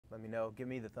Let me know. Give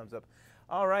me the thumbs up.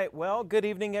 All right. Well, good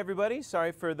evening, everybody.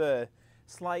 Sorry for the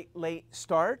slight late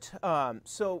start.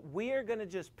 So we are going to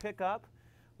just pick up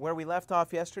where we left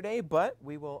off yesterday, but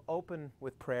we will open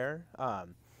with prayer.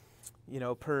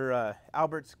 Per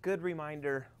Albert's good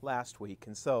reminder last week.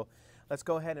 And so let's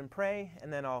go ahead and pray,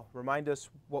 and then I'll remind us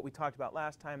what we talked about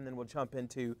last time, and then we'll jump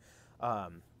into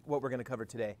what we're going to cover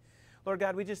today. Lord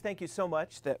God, we just thank you so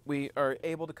much that we are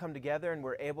able to come together and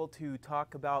we're able to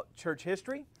talk about church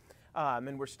history.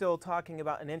 And we're still talking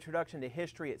about an introduction to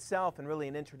history itself and really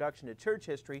an introduction to church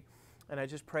history. And I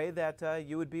just pray that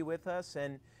you would be with us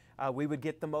and we would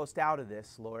get the most out of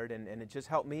this, Lord. And it just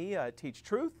help me teach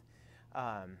truth.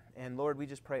 And Lord, we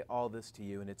just pray all this to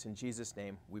you. And it's in Jesus'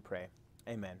 name we pray.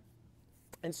 Amen.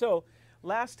 And so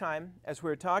last time, as we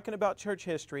were talking about church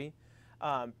history,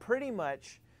 pretty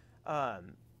much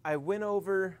I went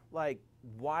over like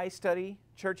why study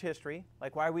church history,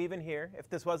 like why are we even here? If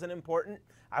this wasn't important,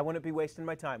 I wouldn't be wasting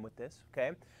my time with this,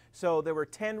 okay? So there were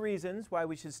 10 reasons why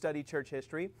we should study church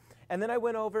history. And then I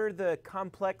went over the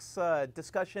complex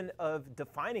discussion of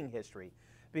defining history,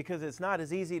 because it's not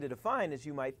as easy to define as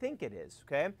you might think it is,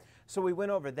 okay? So we went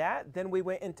over that. Then we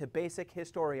went into basic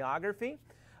historiography.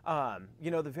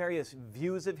 The various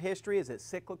views of history. Is it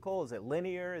cyclical? Is it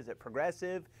linear? Is it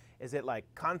progressive? Is it like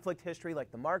conflict history,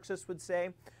 like the Marxists would say?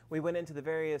 We went into the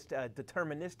various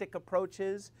deterministic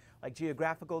approaches, like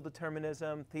geographical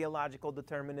determinism, theological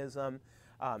determinism,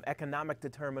 economic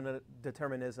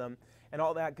determinism, and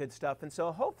all that good stuff. And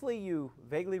so hopefully you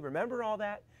vaguely remember all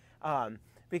that,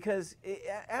 because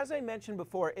as I mentioned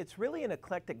before, it's really an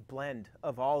eclectic blend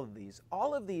of all of these.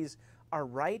 All of these are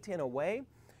right in a way,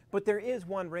 but there is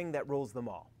one ring that rules them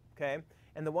all, okay?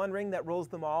 And the one ring that rules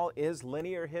them all is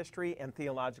linear history and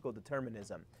theological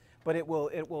determinism. But it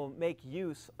will make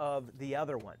use of the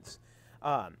other ones.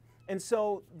 And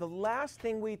so the last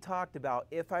thing we talked about,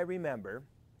 if I remember,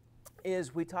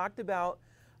 is we talked about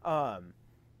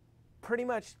pretty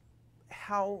much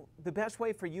how the best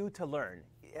way for you to learn,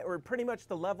 or pretty much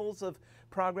the levels of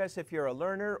progress if you're a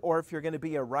learner or if you're going to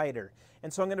be a writer.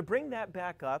 And so I'm going to bring that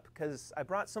back up because I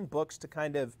brought some books to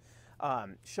kind of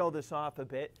show this off a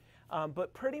bit.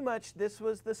 But pretty much this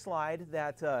was the slide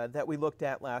that we looked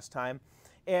at last time.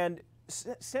 And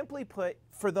simply put,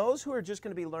 for those who are just going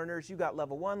to be learners, you got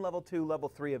level 1, level 2, level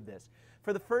 3 of this.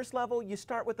 For the first level, you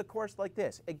start with a course like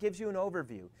this. It gives you an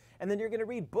overview. And then you're going to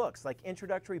read books, like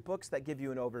introductory books that give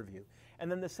you an overview. And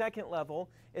then the second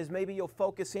level is maybe you'll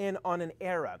focus in on an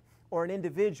era or an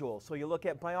individual. So you'll look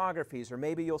at biographies, or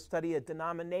maybe you'll study a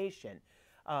denomination,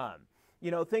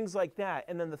 things like that.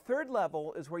 And then the third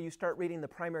level is where you start reading the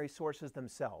primary sources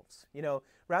themselves.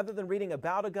 Rather than reading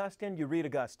about Augustine, you read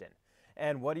Augustine.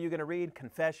 And what are you going to read?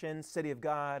 Confessions, City of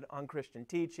God, On Christian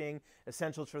Teaching,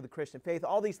 Essentials for the Christian Faith,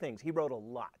 all these things. He wrote a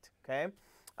lot, okay?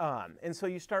 And so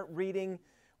you start reading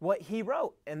what he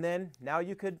wrote, and then now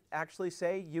you could actually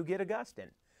say you get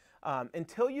Augustine.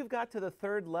 Until you've got to the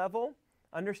third level,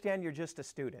 understand you're just a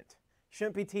student.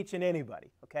 Shouldn't be teaching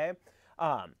anybody, okay?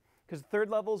 Because the third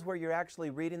level is where you're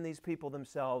actually reading these people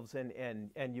themselves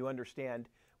and you understand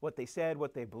what they said,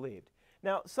 what they believed.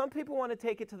 Now, some people want to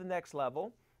take it to the next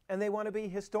level, and they want to be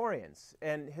historians.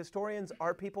 And historians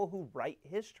are people who write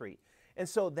history. And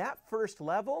so that first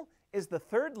level is the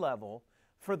third level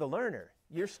for the learner.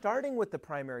 You're starting with the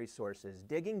primary sources,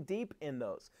 digging deep in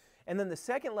those. And then the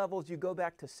second level is you go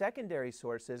back to secondary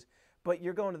sources, but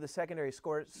you're going to the secondary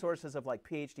sources of like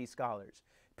PhD scholars.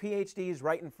 PhDs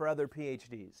writing for other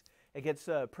PhDs. It gets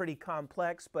pretty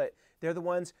complex, but they're the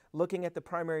ones looking at the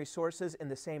primary sources in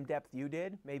the same depth you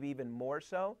did, maybe even more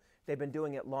so. They've been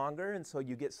doing it longer, and so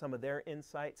you get some of their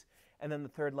insights. And then the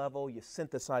third level, you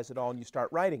synthesize it all and you start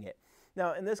writing it.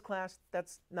 Now, in this class,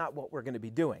 that's not what we're going to be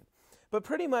doing. But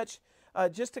pretty much,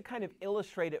 just to kind of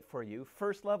illustrate it for you,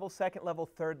 first level, second level,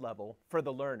 third level for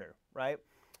the learner, right?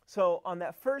 So on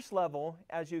that first level,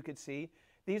 as you could see,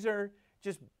 these are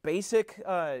just basic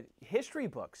history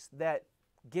books that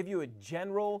give you a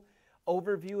general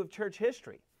overview of church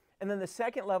history. And then the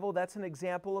second level, that's an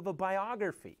example of a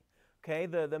biography. Okay,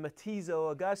 the Matizo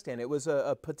Augustine. It was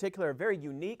a particular, very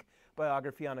unique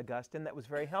biography on Augustine that was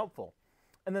very helpful.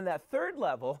 And then that third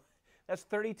level, that's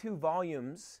 32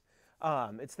 volumes.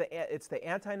 It's the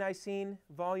ante-Nicene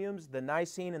volumes, the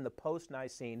Nicene and the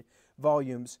post-Nicene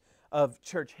volumes of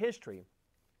church history.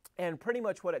 And pretty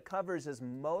much what it covers is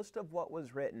most of what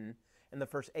was written in the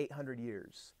first 800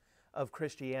 years of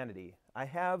Christianity. I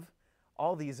have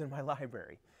all these in my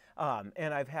library.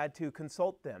 And I've had to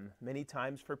consult them many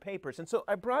times for papers. And so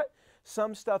I brought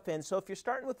some stuff in. So if you're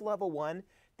starting with level 1,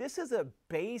 this is a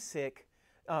basic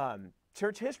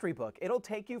church history book. It'll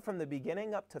take you from the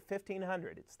beginning up to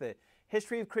 1500. It's the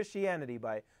History of Christianity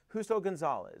by Justo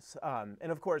Gonzalez.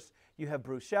 And of course, you have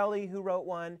Bruce Shelley, who wrote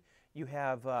one. You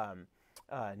have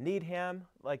Needham,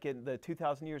 like in the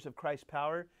 2,000 Years of Christ's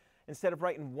Power. Instead of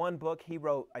writing one book, he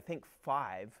wrote, I think,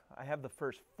 5. I have the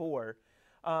first 4.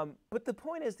 But the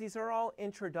point is, these are all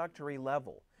introductory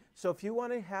level. So if you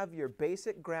want to have your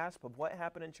basic grasp of what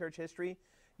happened in church history,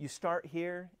 you start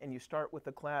here and you start with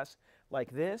a class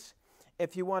like this.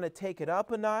 If you want to take it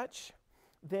up a notch,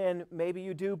 then maybe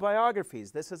you do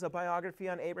biographies. This is a biography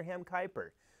on Abraham Kuyper.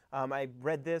 I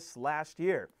read this last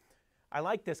year. I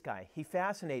like this guy. He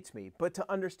fascinates me. But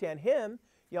to understand him,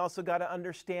 you also got to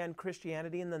understand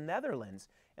Christianity in the Netherlands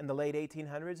in the late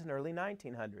 1800s and early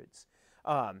 1900s.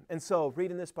 And so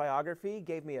reading this biography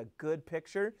gave me a good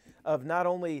picture of not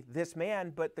only this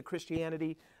man, but the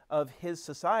Christianity of his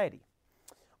society.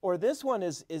 Or this one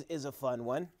is a fun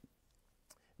one.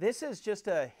 This is just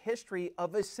a history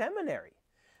of a seminary,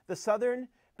 the Southern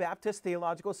Baptist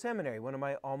Theological Seminary, one of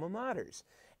my alma maters.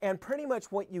 And pretty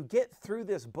much what you get through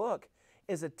this book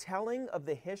is a telling of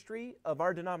the history of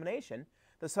our denomination,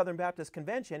 the Southern Baptist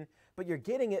Convention, but you're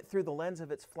getting it through the lens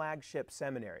of its flagship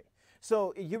seminary.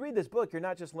 So you read this book, you're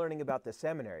not just learning about the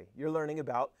seminary, you're learning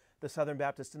about the Southern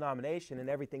Baptist denomination and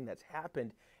everything that's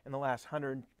happened in the last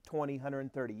 120,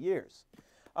 130 years.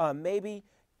 Maybe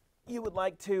you would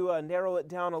like to narrow it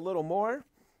down a little more,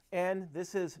 and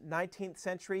this is 19th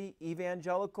century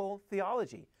evangelical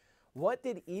theology. What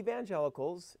did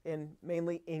evangelicals in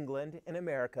mainly England and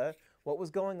America, what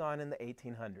was going on in the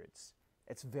 1800s?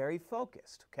 It's very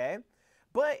focused, okay?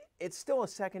 But it's still a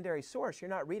secondary source. You're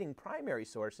not reading primary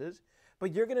sources,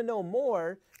 but you're going to know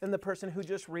more than the person who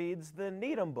just reads the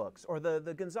Needham books or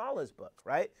the Gonzalez book,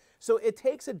 right? So it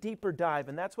takes a deeper dive,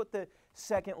 and that's what the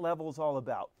second level is all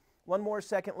about. One more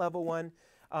second level one.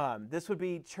 This would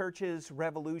be churches,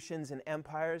 revolutions, and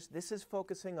empires. This is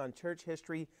focusing on church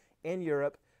history in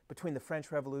Europe between the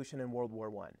French Revolution and World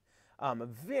War I. A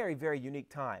very, very unique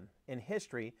time in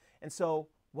history. And so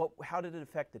how did it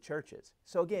affect the churches?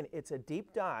 So again, it's a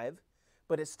deep dive,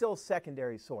 but it's still a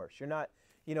secondary source. You're not,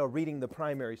 reading the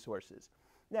primary sources.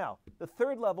 Now, the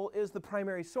third level is the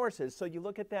primary sources. So you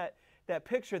look at that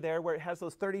picture there where it has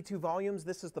those 32 volumes.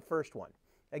 This is the first one.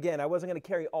 Again, I wasn't going to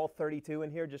carry all 32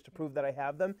 in here just to prove that I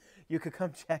have them. You could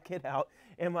come check it out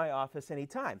in my office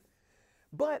anytime.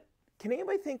 But can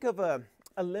anybody think of a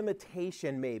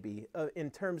limitation maybe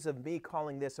in terms of me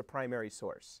calling this a primary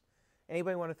source?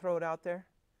 Anybody want to throw it out there?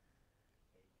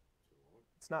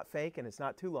 It's not fake and it's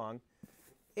not too long.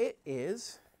 It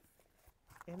is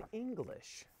in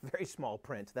English. Very small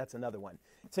print. That's another one.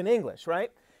 It's in English,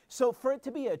 right? So for it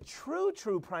to be a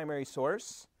true primary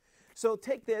source, so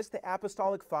take this, the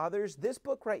Apostolic Fathers. This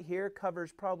book right here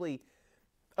covers probably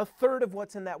a third of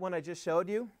what's in that one I just showed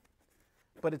you,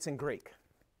 but it's in Greek,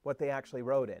 what they actually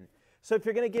wrote in. So if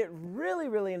you're going to get really,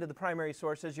 really into the primary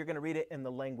sources, you're going to read it in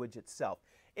the language itself.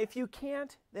 If you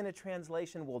can't, then a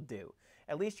translation will do.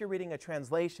 At least you're reading a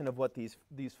translation of what these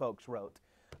folks wrote.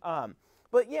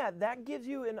 But yeah, that gives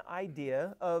you an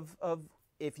idea of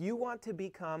if you want to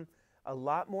become a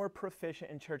lot more proficient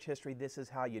in church history, this is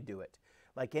how you do it.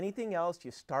 Like anything else,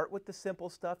 you start with the simple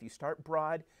stuff, you start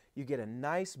broad, you get a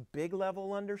nice big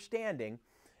level understanding,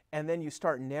 and then you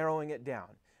start narrowing it down.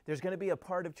 There's going to be a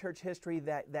part of church history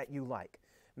that you like.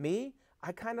 Me,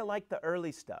 I kind of like the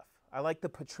early stuff. I like the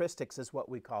patristics is what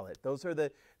we call it. Those are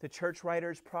the church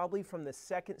writers probably from the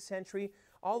 2nd century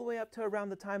all the way up to around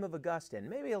the time of Augustine,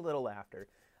 maybe a little after.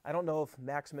 I don't know if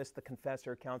Maximus the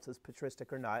Confessor counts as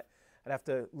patristic or not. I'd have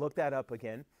to look that up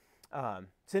again.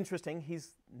 It's interesting,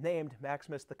 he's named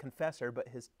Maximus the Confessor, but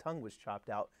his tongue was chopped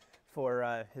out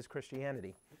for his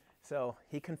Christianity. So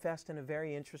he confessed in a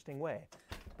very interesting way,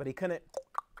 but he couldn't.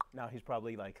 Now he's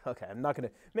probably like, okay, I'm not going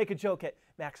to make a joke at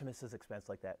Maximus's expense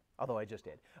like that, although I just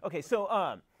did. Okay, so,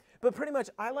 but pretty much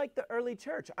I like the early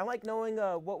church. I like knowing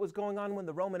what was going on when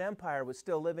the Roman Empire was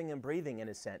still living and breathing in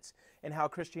a sense, and how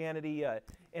Christianity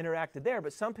interacted there.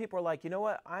 But some people are like, you know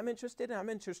what, I'm interested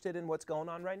in what's going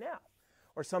on right now.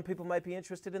 Or some people might be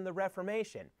interested in the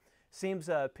Reformation. Seems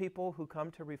people who come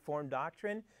to Reformed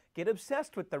doctrine get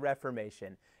obsessed with the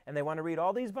Reformation, and they want to read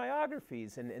all these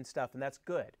biographies and stuff, and that's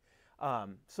good.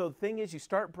 So the thing is, you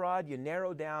start broad, you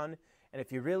narrow down, and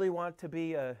if you really want to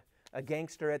be a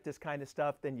gangster at this kind of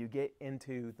stuff, then you get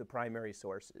into the primary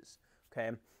sources,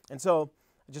 okay? And so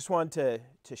I just wanted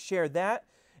to share that.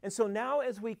 And so now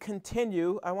as we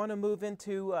continue, I want to move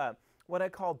into what I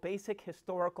call basic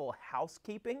historical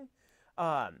housekeeping.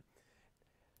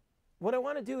 What I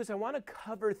want to do is I want to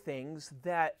cover things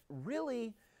that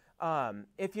really,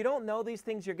 if you don't know these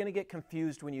things, you're going to get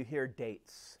confused when you hear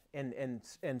dates and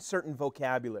certain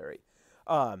vocabulary.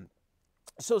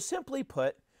 So simply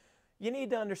put, you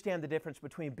need to understand the difference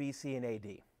between BC and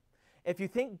AD. If you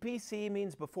think BC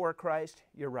means before Christ,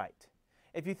 you're right.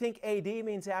 If you think AD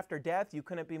means after death, you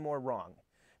couldn't be more wrong.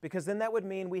 Because then that would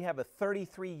mean we have a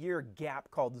 33-year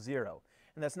gap called zero.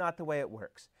 And that's not the way it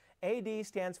works. AD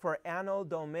stands for Anno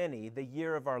Domini, the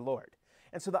year of our Lord.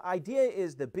 And so the idea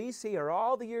is the BC are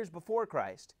all the years before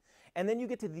Christ. And then you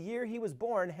get to the year he was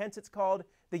born, hence it's called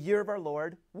the year of our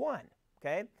Lord 1.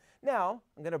 Okay? Now,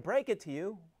 I'm going to break it to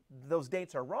you. Those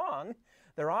dates are wrong.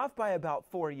 They're off by about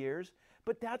 4 years,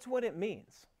 but that's what it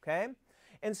means. Okay?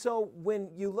 And so when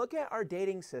you look at our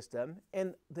dating system,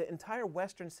 and the entire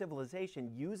Western civilization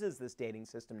uses this dating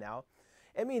system now,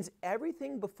 it means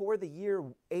everything before the year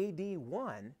AD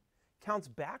 1 counts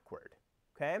backward,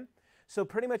 okay? So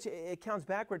pretty much it counts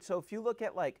backward. So if you look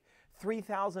at like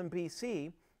 3000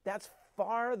 BC, that's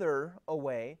farther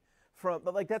away from,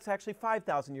 like that's actually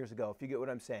 5,000 years ago, if you get what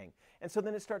I'm saying. And so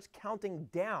then it starts counting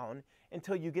down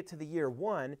until you get to the year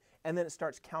 1, and then it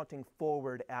starts counting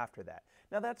forward after that.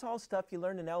 Now that's all stuff you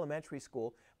learned in elementary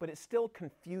school, but it still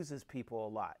confuses people a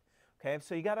lot, okay?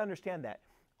 So you got to understand that.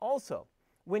 Also,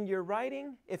 when you're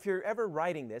writing, if you're ever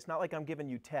writing this, not like I'm giving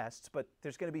you tests, but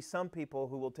there's going to be some people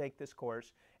who will take this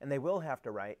course and they will have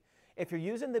to write. If you're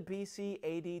using the BC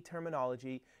AD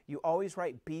terminology, you always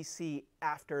write BC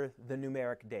after the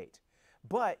numeric date,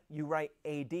 but you write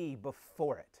AD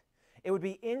before it. It would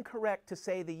be incorrect to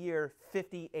say the year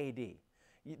 50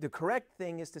 AD. The correct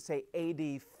thing is to say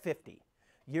AD 50.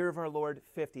 Year of our Lord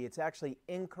 50. It's actually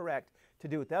incorrect to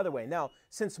do it the other way. Now,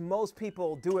 since most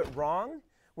people do it wrong,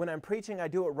 when I'm preaching, I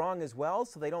do it wrong as well,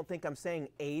 so they don't think I'm saying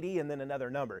 80 and then another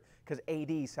number, because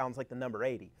AD sounds like the number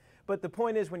 80. But the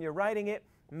point is, when you're writing it,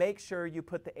 make sure you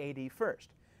put the AD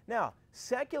first. Now,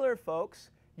 secular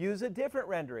folks use a different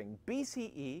rendering,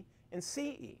 BCE and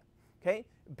CE. Okay?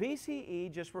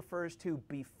 BCE just refers to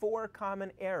before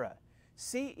Common Era.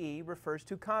 CE refers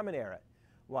to Common Era.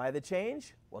 Why the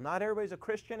change? Well, not everybody's a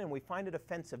Christian, and we find it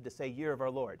offensive to say year of our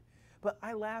Lord. But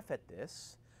I laugh at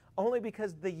this only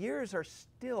because the years are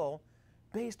still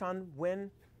based on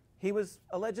when he was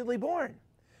allegedly born.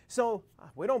 So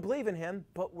we don't believe in him,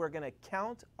 but we're going to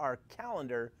count our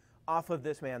calendar off of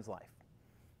this man's life.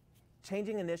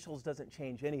 Changing initials doesn't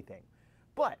change anything.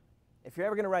 But if you're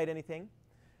ever going to write anything,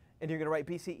 and you're going to write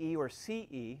BCE or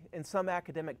CE, in some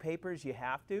academic papers you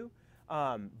have to,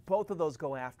 both of those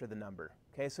go after the number.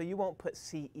 Okay, so you won't put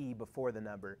CE before the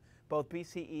number. Both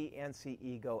BCE and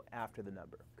CE go after the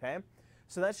number. Okay,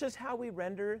 so that's just how we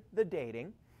render the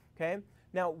dating. Okay,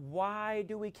 now why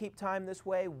do we keep time this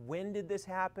way? When did this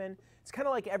happen? It's kind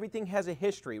of like everything has a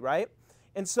history, right?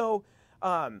 And so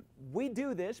we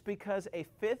do this because a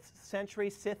 5th century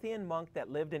Scythian monk that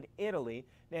lived in Italy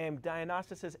named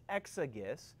Dionysius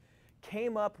Exiguus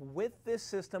came up with this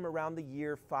system around the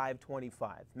year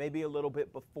 525, maybe a little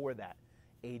bit before that,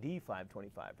 AD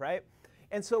 525, right?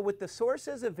 And so with the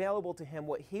sources available to him,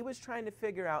 what he was trying to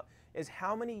figure out is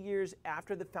how many years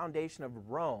after the foundation of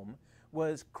Rome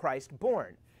was Christ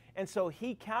born. And so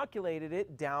he calculated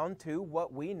it down to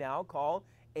what we now call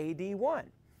AD 1.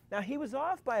 Now he was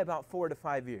off by about 4 to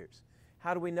 5 years.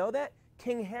 How do we know that?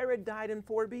 King Herod died in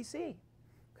 4 BC,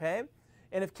 okay?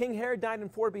 And if King Herod died in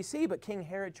 4 BC, but King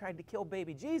Herod tried to kill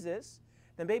baby Jesus,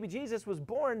 then baby Jesus was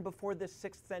born before this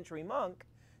 6th century monk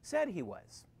said he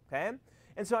was, okay?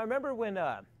 And so I remember when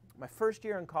my first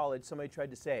year in college, somebody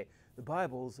tried to say, the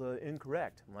Bible's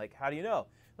incorrect. I'm like, how do you know?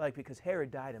 Like, because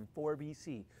Herod died in 4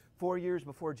 BC, 4 years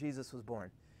before Jesus was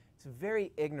born. It's a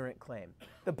very ignorant claim.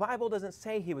 The Bible doesn't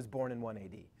say he was born in 1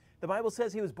 AD. The Bible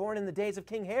says he was born in the days of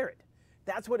King Herod.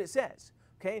 That's what it says.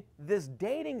 Okay, this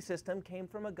dating system came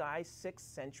from a guy 6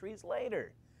 centuries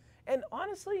later. And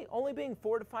honestly, only being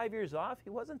 4 to 5 years off,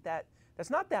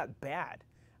 that's not that bad.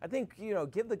 I think,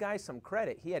 give the guy some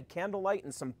credit. He had candlelight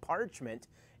and some parchment,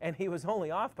 and he was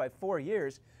only off by 4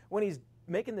 years when he's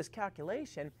making this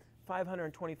calculation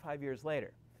 525 years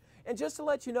later. And just to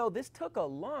let you know, this took a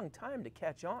long time to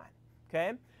catch on,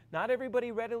 okay? Not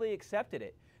everybody readily accepted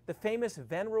it. The famous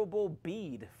Venerable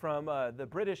Bede from the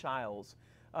British Isles,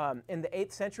 in the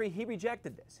 8th century, he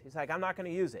rejected this. He's like, I'm not going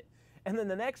to use it. And then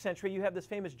the next century, you have this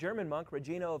famous German monk,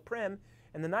 Regino of Prim.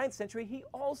 In the 9th century, he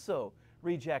also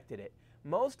rejected it.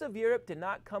 Most of Europe did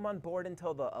not come on board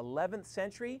until the 11th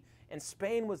century, and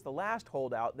Spain was the last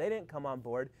holdout. They didn't come on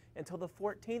board until the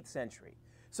 14th century.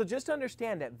 So just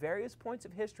understand, at various points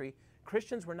of history,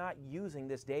 Christians were not using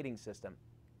this dating system.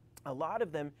 A lot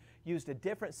of them used a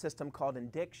different system called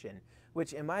indiction,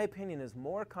 which in my opinion is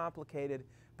more complicated,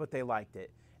 but they liked it.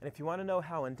 And if you want to know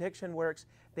how indiction works,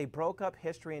 they broke up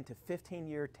history into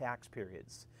 15-year tax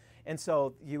periods. And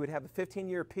so you would have a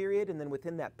 15-year period, and then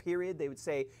within that period, they would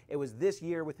say it was this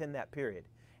year within that period.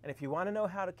 And if you want to know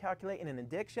how to calculate in an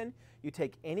addiction, you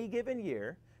take any given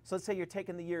year. So let's say you're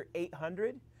taking the year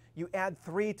 800, you add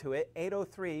 3 to it,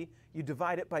 803, you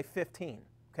divide it by 15,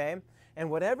 okay? And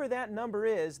whatever that number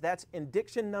is, that's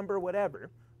indiction number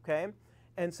whatever, okay?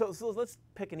 And so let's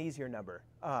pick an easier number.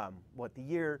 The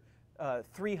year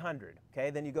 300,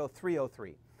 okay? Then you go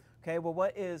 303. Okay, well,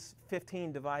 what is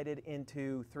 15 divided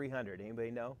into 300?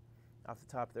 Anybody know off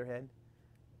the top of their head?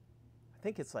 I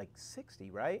think it's like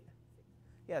 60, right?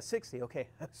 Yeah, 60. Okay,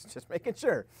 I was just making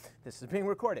sure. This is being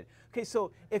recorded. Okay,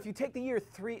 so if you take the year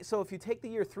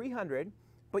 300,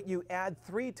 but you add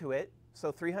 3 to it,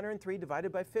 so 303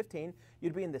 divided by 15,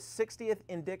 you'd be in the 60th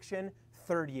indiction,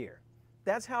 3rd year.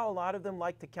 That's how a lot of them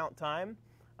like to count time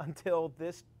until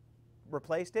this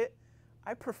replaced it.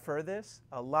 I prefer this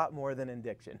a lot more than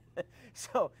indiction.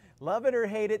 So love it or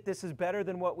hate it, this is better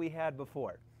than what we had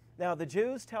before. Now the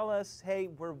Jews tell us, hey,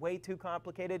 we're way too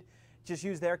complicated. Just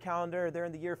use their calendar. They're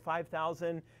in the year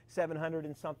 5,700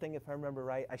 and something, if I remember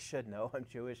right. I should know. I'm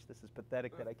Jewish. This is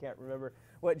pathetic that I can't remember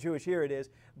what Jewish year it is.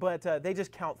 But they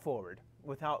just count forward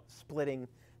without splitting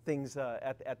things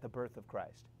at the birth of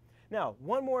Christ. Now,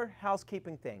 one more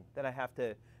housekeeping thing that I have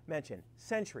to mention.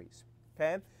 Centuries,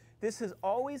 okay? This has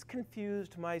always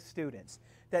confused my students,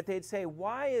 that they'd say,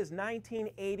 why is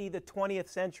 1980 the 20th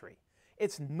century?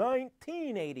 It's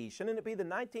 1980. Shouldn't it be the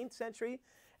 19th century?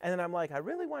 And then I'm like, I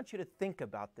really want you to think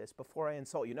about this before I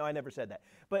insult you. No, I never said that.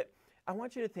 But I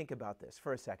want you to think about this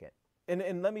for a second.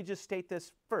 And let me just state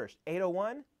this first.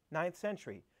 801, 9th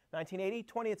century. 1980,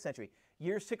 20th century.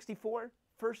 Year 64,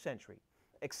 1st century.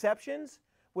 Exceptions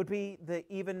would be the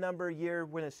even number year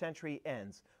when a century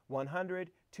ends.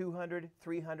 100, 200,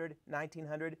 300,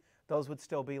 1900. Those would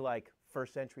still be like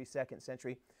 1st century, 2nd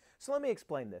century. So let me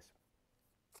explain this.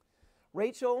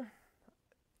 Rachel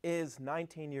is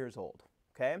 19 years old,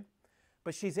 okay?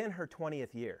 But she's in her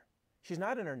 20th year. She's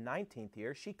not in her 19th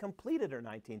year. She completed her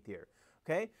 19th year,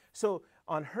 okay? So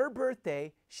on her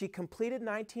birthday, she completed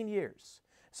 19 years.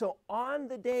 So on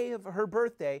the day of her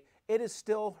birthday, it is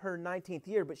still her 19th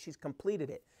year, but she's completed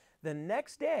it. The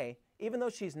next day, even though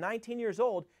she's 19 years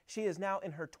old, she is now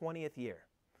in her 20th year,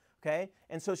 okay?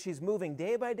 And so she's moving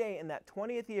day by day in that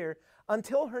 20th year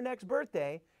until her next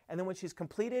birthday, and then when she's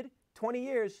completed 20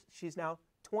 years, she's now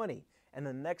 20. And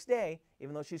the next day,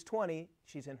 even though she's 20,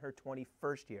 she's in her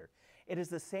 21st year. It is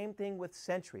the same thing with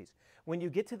centuries. When you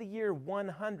get to the year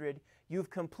 100, you've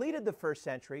completed the 1st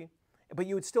century, but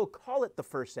you would still call it the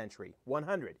 1st century,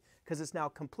 100, because it's now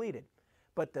completed.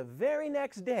 But the very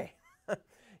next day,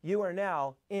 you are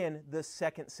now in the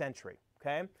 2nd century,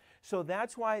 okay? So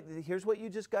that's why, here's what you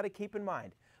just got to keep in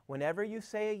mind. Whenever you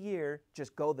say a year,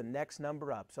 just go the next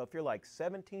number up. So if you're like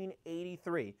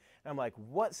 1783, and I'm like,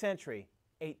 what century?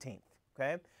 18th,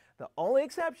 okay? The only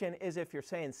exception is if you're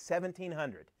saying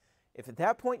 1700. If at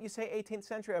that point you say 18th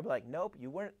century, I'd be like, nope, you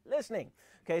weren't listening.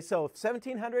 Okay, so if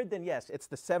 1700, then yes, it's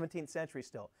the 17th century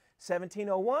still.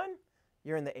 1701,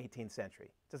 you're in the 18th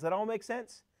century. Does that all make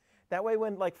sense? That way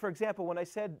when, like, for example, when I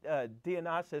said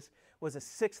Dionysius was a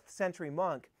 6th century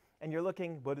monk, and you're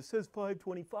looking, but it says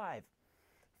 525.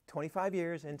 25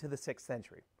 years into the 6th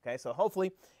century. Okay, so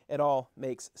hopefully it all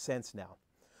makes sense now.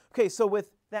 Okay, so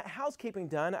with that housekeeping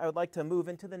done, I would like to move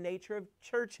into the nature of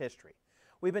church history.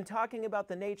 We've been talking about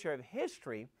the nature of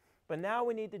history, but now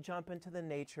we need to jump into the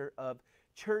nature of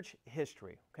church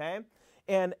history, okay?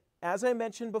 And as I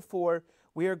mentioned before,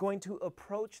 we are going to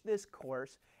approach this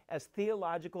course as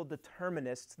theological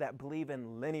determinists that believe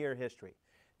in linear history.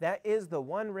 That is the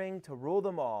one ring to rule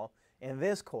them all in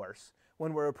this course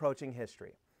when we're approaching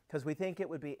history, because we think it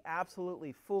would be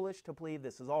absolutely foolish to believe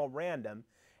this is all random,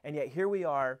 and yet here we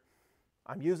are.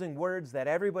 I'm using words that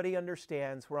everybody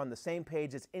understands. We're on the same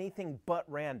page. It's anything but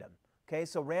random. Okay,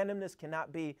 so randomness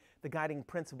cannot be the guiding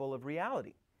principle of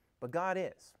reality, but God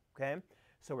is. Okay,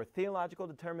 so we're theological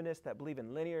determinists that believe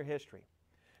in linear history.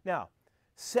 Now,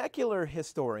 secular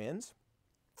historians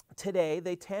today,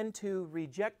 they tend to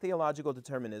reject theological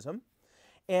determinism,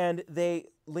 and they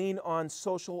lean on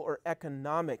social or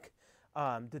economic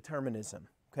determinism.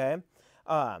 Okay,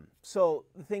 so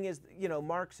the thing is, you know,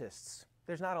 Marxists.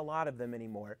 There's not a lot of them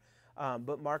anymore,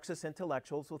 but Marxist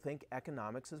intellectuals will think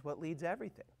economics is what leads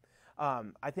everything.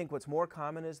 I think what's more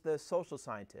common is the social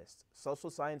scientists. Social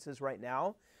sciences right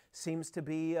now seems to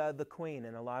be the queen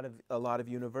in a lot of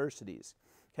universities.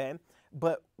 Okay,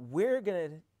 but we're going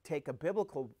to take a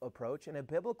biblical approach, and a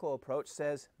biblical approach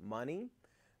says money,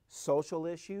 social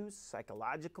issues,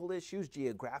 psychological issues,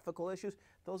 geographical issues,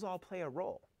 those all play a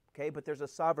role. Okay, but there's a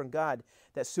sovereign God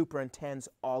that superintends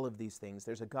all of these things.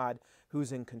 There's a God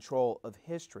who's in control of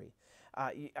history.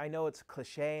 I know it's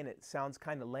cliche and it sounds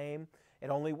kind of lame. It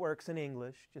only works in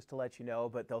English, just to let you know,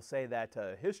 but they'll say that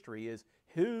history is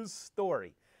his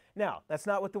story. Now, that's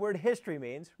not what the word history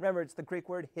means. Remember, it's the Greek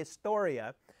word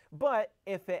historia. But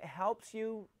if it helps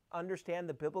you understand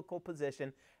the biblical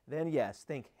position, then yes,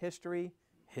 think history,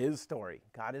 his story.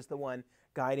 God is the one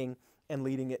guiding and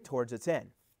leading it towards its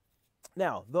end.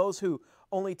 Now, those who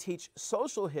only teach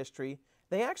social history,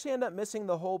 they actually end up missing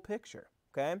the whole picture,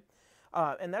 okay?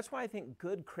 And that's why I think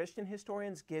good Christian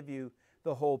historians give you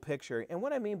the whole picture. And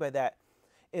what I mean by that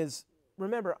is,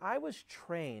 remember, I was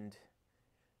trained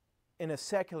in a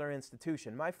secular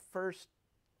institution. My first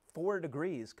 4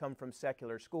 degrees come from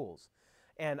secular schools.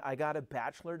 And I got a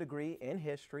bachelor degree in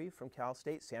history from Cal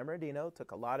State San Bernardino,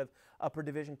 took a lot of upper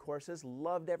division courses,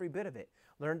 loved every bit of it,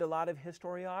 learned a lot of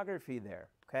historiography there,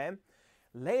 okay?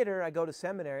 Later, I go to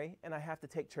seminary and I have to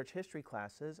take church history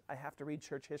classes. I have to read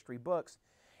church history books.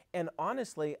 And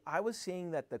honestly, I was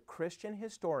seeing that the Christian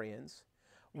historians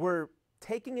were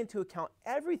taking into account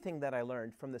everything that I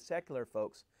learned from the secular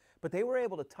folks, but they were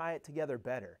able to tie it together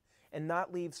better and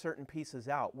not leave certain pieces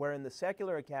out, where in the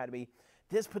secular academy,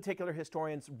 this particular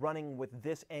historian's running with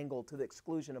this angle to the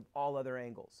exclusion of all other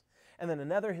angles. And then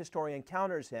another historian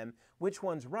counters him, which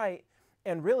one's right?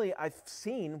 And really, I've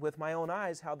seen with my own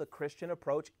eyes how the Christian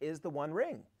approach is the one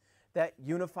ring that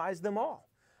unifies them all.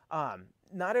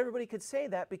 Not everybody could say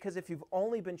that, because if you've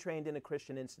only been trained in a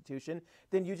Christian institution,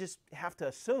 then you just have to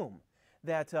assume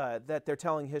that, that they're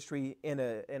telling history in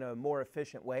a more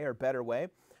efficient way or better way.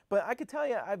 But I could tell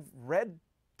you, I've read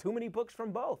too many books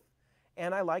from both,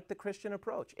 and I like the Christian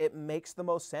approach. It makes the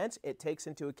most sense. It takes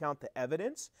into account the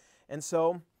evidence, and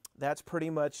so that's pretty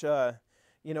much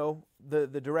you know, the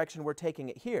direction we're taking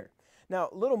it here. Now,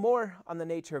 a little more on the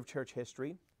nature of church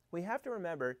history. We have to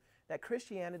remember that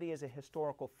Christianity is a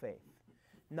historical faith.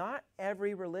 Not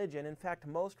every religion, in fact,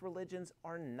 most religions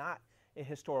are not a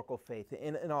historical faith,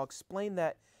 and I'll explain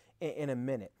that in a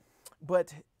minute.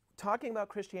 But talking about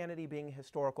Christianity being a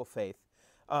historical faith,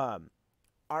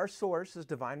 our source is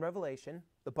divine revelation,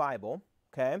 the Bible,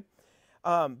 okay?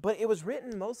 But it was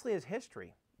written mostly as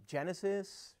history.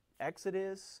 Genesis,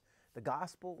 Exodus, the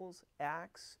Gospels,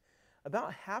 Acts.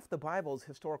 About half the Bible is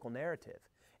historical narrative.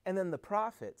 And then the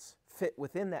prophets fit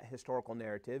within that historical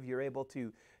narrative. You're able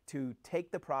to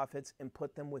take the prophets and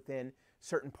put them within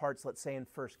certain parts, let's say in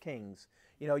 1 Kings.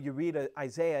 You know, you read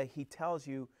Isaiah, he tells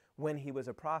you when he was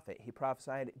a prophet. He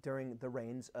prophesied during the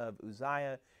reigns of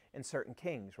Uzziah and certain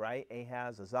kings, right?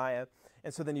 Ahaz, Uzziah.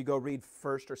 And so then you go read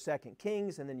 1st or 2nd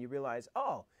Kings, and then you realize,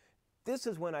 oh, this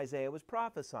is when Isaiah was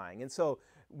prophesying. And so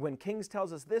when Kings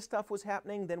tells us this stuff was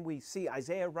happening, then we see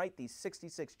Isaiah write these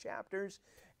 66 chapters,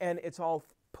 and it's all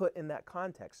put in that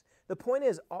context. The point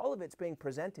is, all of it's being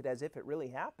presented as if it really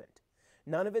happened.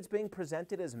 None of it's being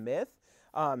presented as myth.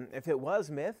 If it was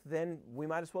myth, then we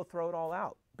might as well throw it all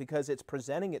out, because it's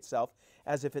presenting itself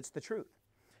as if it's the truth.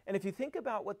 And if you think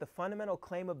about what the fundamental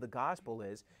claim of the gospel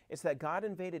is, it's that God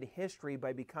invaded history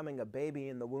by becoming a baby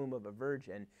in the womb of a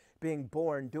virgin, being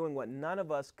born, doing what none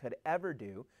of us could ever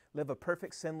do, live a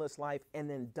perfect sinless life, and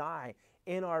then die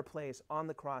in our place on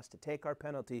the cross to take our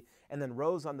penalty, and then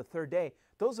rose on the 3rd day.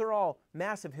 Those are all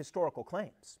massive historical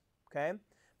claims, okay?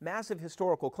 Massive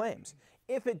historical claims.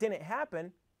 If it didn't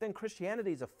happen, then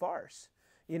Christianity is a farce.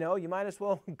 You know, you might as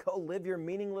well go live your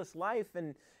meaningless life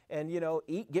and you know,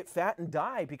 eat, get fat, and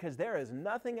die, because there is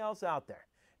nothing else out there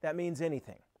that means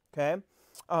anything, okay?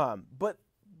 But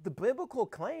the biblical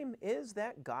claim is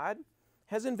that God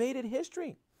has invaded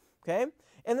history, okay?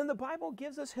 And then the Bible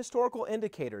gives us historical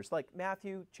indicators, like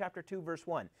Matthew chapter 2, verse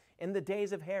 1, in the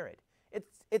days of Herod.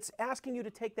 It's asking you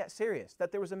to take that serious,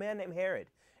 that there was a man named Herod,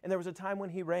 and there was a time when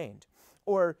he reigned.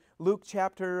 Or Luke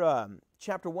chapter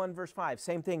 1, verse 5,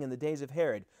 same thing, in the days of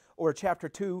Herod. Or chapter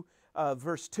 2,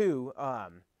 verse 2,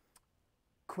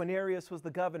 Quirinius was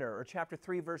the governor. Or chapter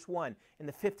 3, verse 1, in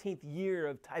the 15th year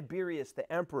of Tiberius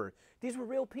the emperor. These were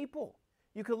real people.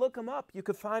 You could look them up. You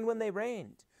could find when they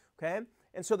reigned, okay?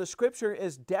 And so the scripture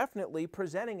is definitely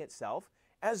presenting itself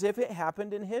as if it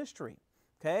happened in history,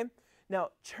 okay?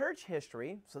 Now, church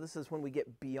history, so this is when we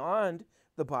get beyond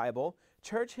the Bible,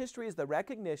 church history is the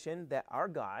recognition that our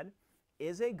God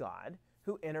is a God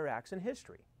who interacts in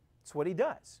history. It's what he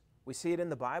does. We see it in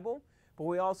the Bible, but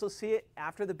we also see it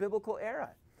after the biblical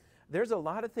era. There's a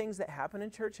lot of things that happen in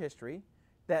church history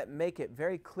that make it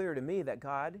very clear to me that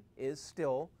God is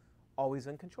still always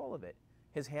in control of it.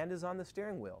 His hand is on the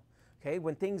steering wheel. Okay,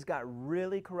 when things got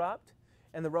really corrupt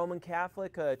and the Roman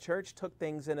Catholic Church took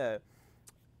things in a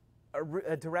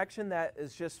a direction that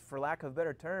is just, for lack of a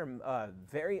better term,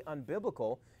 very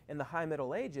unbiblical in the High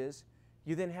Middle Ages,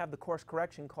 you then have the course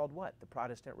correction called what? The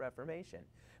Protestant Reformation.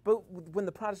 But when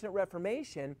the Protestant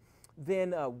Reformation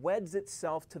then weds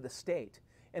itself to the state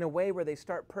in a way where they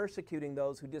start persecuting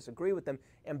those who disagree with them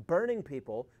and burning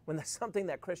people when that's something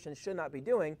that Christians should not be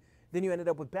doing, then you ended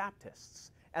up with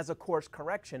Baptists as a course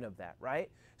correction of that, right?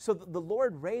 So the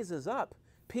Lord raises up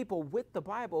people with the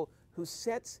Bible who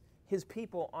sets his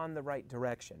people on the right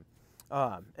direction.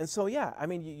 And so, yeah, I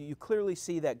mean, you clearly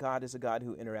see that God is a God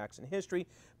who interacts in history.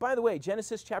 By the way,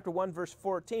 Genesis chapter 1, verse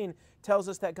 14 tells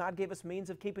us that God gave us means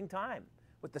of keeping time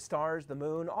with the stars, the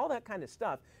moon, all that kind of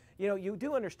stuff. You know, you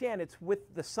do understand it's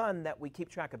with the sun that we keep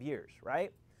track of years,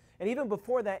 right? And even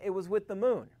before that, it was with the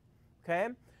moon, okay?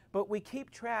 But we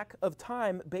keep track of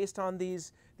time based on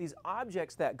these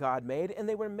objects that God made, and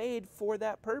they were made for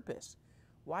that purpose.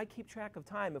 Why keep track of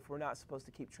time if we're not supposed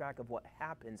to keep track of what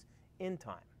happens in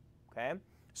time? Okay?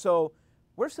 So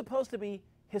we're supposed to be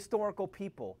historical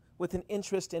people with an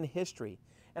interest in history.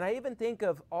 And I even think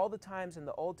of all the times in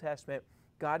the Old Testament,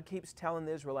 God keeps telling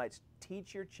the Israelites,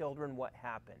 teach your children what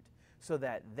happened so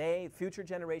that future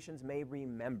generations may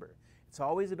remember. It's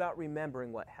always about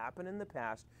remembering what happened in the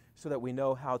past so that we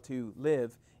know how to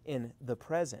live in the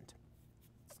present.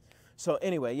 So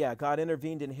anyway, yeah, God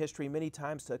intervened in history many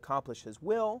times to accomplish his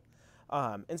will.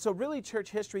 And so really church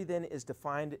history then is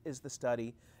defined as the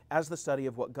study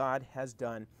of what God has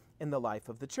done in the life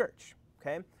of the church.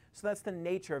 Okay? So that's the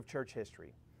nature of church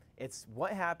history. It's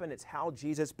what happened, it's how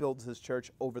Jesus builds his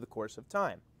church over the course of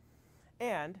time.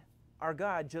 And our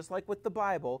God, just like with the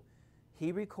Bible,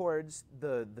 he records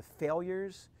the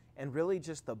failures and really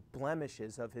just the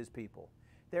blemishes of his people.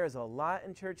 There is a lot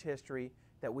in church history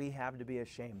that we have to be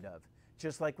ashamed of.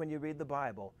 Just like when you read the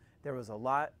Bible, there was a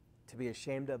lot to be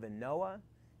ashamed of in Noah,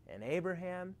 in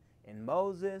Abraham, in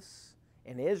Moses,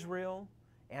 in Israel,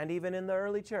 and even in the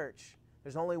early church.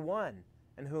 There's only one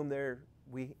in whom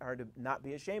we are to not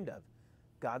be ashamed of.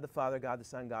 God the Father, God the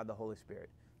Son, God the Holy Spirit.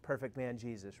 Perfect man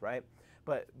Jesus, right?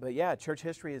 But yeah, church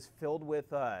history is filled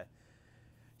with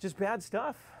just bad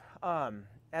stuff.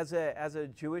 As a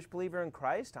Jewish believer in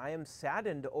Christ, I am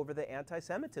saddened over the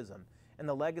anti-Semitism and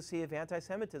the legacy of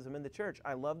anti-Semitism in the church.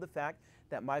 I love the fact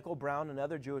that Michael Brown,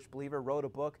 another Jewish believer, wrote a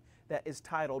book that is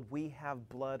titled, We Have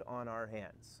Blood on Our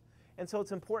Hands. And so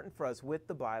it's important for us with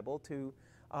the Bible to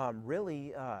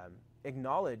really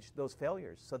acknowledge those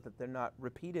failures so that they're not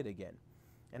repeated again.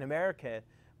 In America,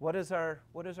 what is our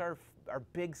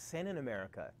big sin in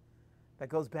America? That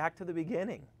goes back to the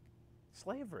beginning,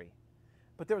 slavery.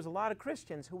 But there was a lot of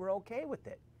Christians who were okay with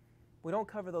it. We don't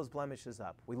cover those blemishes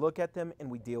up. We look at them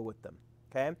and we deal with them,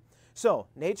 okay? So,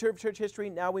 nature of church history,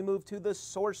 now we move to the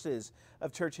sources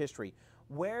of church history.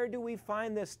 Where do we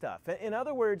find this stuff? In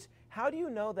other words, how do you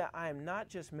know that I'm not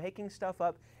just making stuff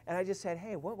up and I just said,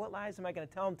 hey, what lies am I going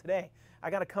to tell them today? I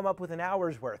got to come up with an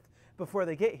hour's worth before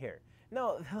they get here.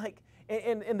 No, like,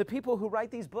 and the people who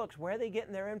write these books, where are they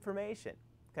getting their information,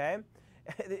 okay?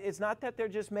 It's not that they're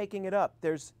just making it up.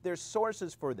 There's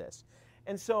sources for this.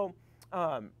 And so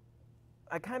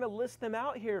I kind of list them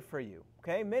out here for you,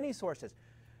 okay? Many sources.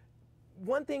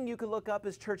 One thing you could look up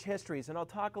is church histories, and I'll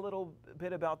talk a little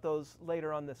bit about those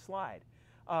later on this slide.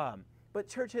 But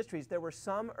church histories, there were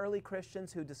some early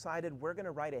Christians who decided we're going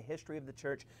to write a history of the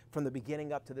church from the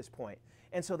beginning up to this point.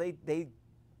 And so they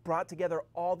brought together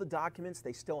all the documents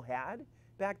they still had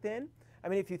back then. I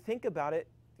mean, if you think about it,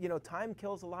 you know, time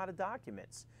kills a lot of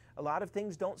documents. A lot of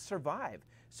things don't survive.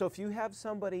 So if you have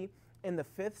somebody in the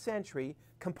 5th century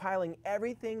compiling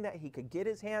everything that he could get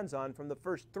his hands on from the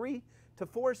first 3 to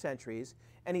 4 centuries,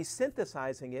 and he's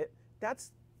synthesizing it,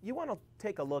 you want to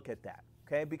take a look at that,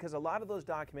 okay? Because a lot of those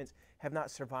documents have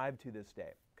not survived to this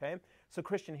day, okay? So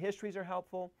Christian histories are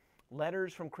helpful.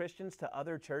 Letters from Christians to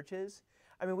other churches.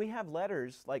 I mean, we have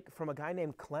letters like from a guy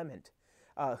named Clement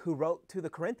who wrote to the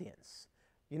Corinthians.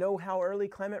 You know how early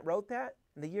Clement wrote that?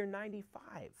 In the year 95.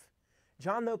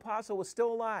 John the Apostle was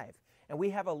still alive. And we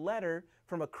have a letter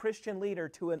from a Christian leader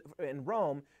in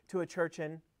Rome to a church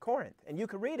in Corinth. And you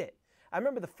can read it. I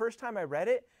remember the first time I read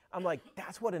it, I'm like,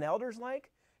 that's what an elder's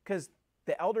like? Because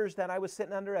the elders that I was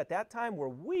sitting under at that time were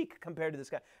weak compared to this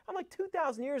guy. I'm like,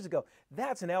 2,000 years ago,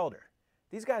 that's an elder.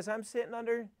 These guys I'm sitting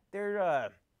under,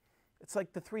 it's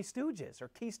like the Three Stooges or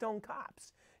Keystone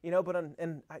Cops. You know,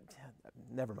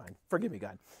 never mind. Forgive me,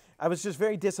 God. I was just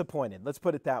very disappointed. Let's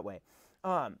put it that way.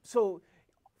 So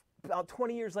about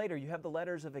 20 years later, you have the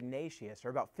letters of Ignatius, or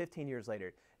about 15 years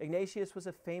later. Ignatius was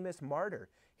a famous martyr.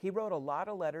 He wrote a lot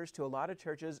of letters to a lot of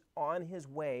churches on his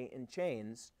way in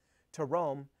chains to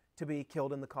Rome to be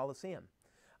killed in the Colosseum.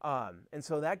 And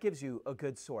so that gives you a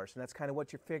good source, and that's kind of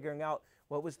what you're figuring out.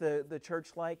 What was the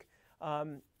church like,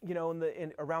 you know,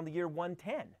 around the year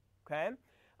 110, okay?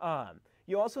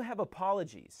 You also have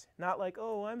apologies, not like,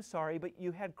 oh, I'm sorry, but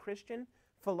you had Christian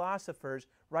philosophers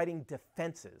writing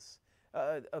defenses.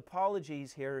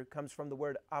 Apologies here comes from the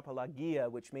word apologia,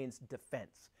 which means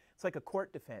defense. It's like a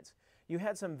court defense. You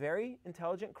had some very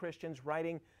intelligent Christians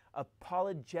writing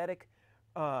apologetic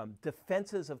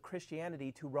defenses of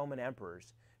Christianity to Roman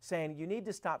emperors, saying, you need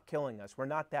to stop killing us. We're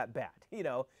not that bad. You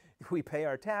know, we pay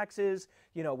our taxes,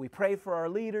 you know, we pray for our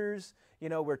leaders, you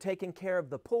know, we're taking care of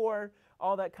the poor,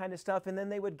 all that kind of stuff. And then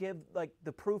they would give like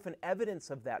the proof and evidence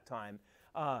of that time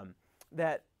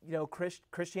that, you know,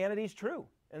 Christianity is true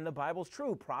and the Bible's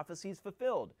true, prophecy's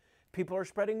fulfilled. People are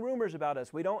spreading rumors about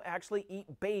us. We don't actually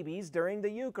eat babies during the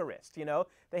Eucharist, you know.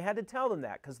 They had to tell them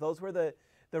that because those were the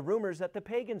rumors that the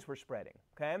pagans were spreading,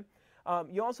 okay?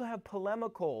 You also have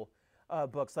polemical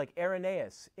books like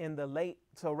Irenaeus in the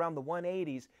so around the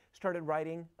 180s, started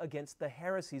writing against the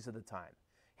heresies of the time.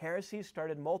 Heresies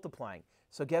started multiplying.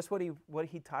 So guess what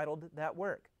he titled that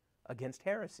work? Against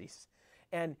Heresies.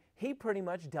 And he pretty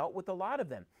much dealt with a lot of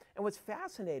them. And what's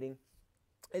fascinating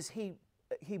is he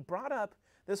brought up,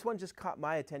 this one just caught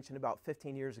my attention about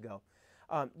 15 years ago.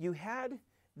 You had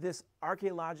this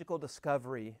archaeological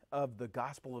discovery of the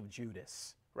Gospel of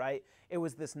Judas, right? It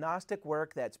was this Gnostic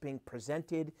work that's being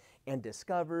presented and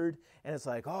discovered, and it's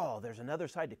like, oh, there's another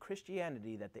side to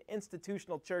Christianity that the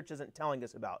institutional church isn't telling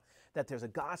us about, that there's a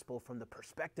gospel from the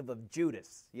perspective of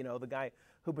Judas, you know, the guy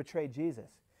who betrayed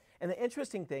Jesus. And the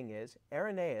interesting thing is,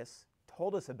 Irenaeus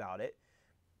told us about it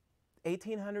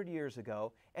 1,800 years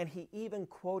ago, and he even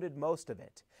quoted most of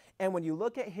it. And when you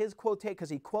look at his quotation, because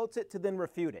he quotes it to then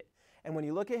refute it, and when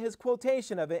you look at his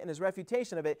quotation of it and his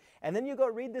refutation of it, and then you go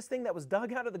read this thing that was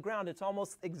dug out of the ground, it's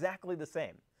almost exactly the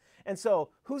same. And so,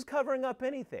 who's covering up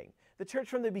anything? The church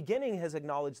from the beginning has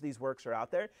acknowledged these works are out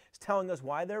there. It's telling us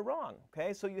why they're wrong,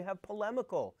 okay? So you have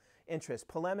polemical interest.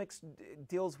 Polemics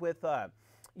deals with,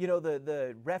 you know,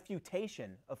 the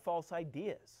refutation of false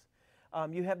ideas.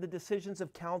 You have the decisions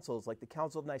of councils, like the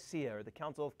Council of Nicaea or the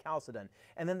Council of Chalcedon,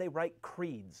 and then they write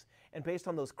creeds. And based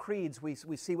on those creeds, we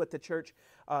see what the church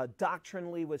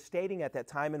doctrinally was stating at that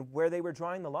time and where they were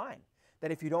drawing the line.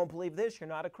 That if you don't believe this, you're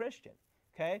not a Christian,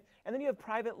 okay? And then you have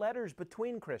private letters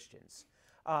between Christians.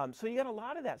 So you got a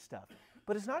lot of that stuff.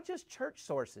 But it's not just church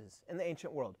sources in the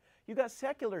ancient world. You got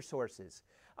secular sources.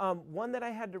 One that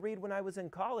I had to read when I was in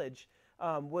college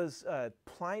was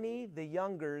Pliny the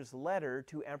Younger's letter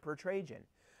to Emperor Trajan.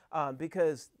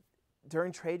 Because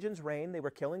during Trajan's reign, they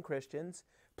were killing Christians.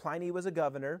 Pliny was a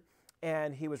governor,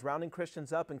 and he was rounding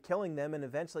Christians up and killing them, and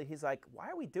eventually he's like, why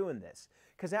are we doing this?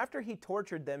 Because after he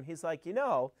tortured them, he's like, you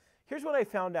know, here's what I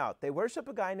found out. They worship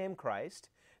a guy named Christ.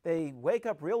 They wake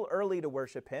up real early to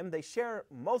worship him. They share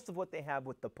most of what they have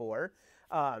with the poor.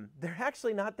 They're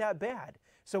actually not that bad.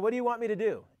 So what do you want me to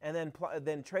do? And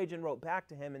then Trajan wrote back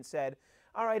to him and said,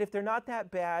 all right, if they're not that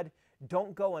bad,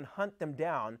 don't go and hunt them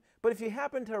down. But if you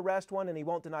happen to arrest one and he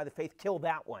won't deny the faith, kill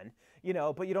that one, you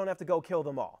know, but you don't have to go kill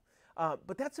them all.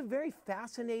 But that's a very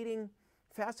fascinating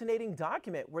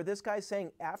document where this guy's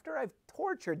saying, after I've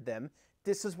tortured them,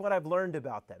 this is what I've learned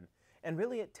about them. And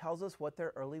really it tells us what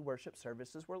their early worship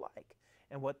services were like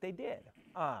and what they did.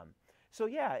 So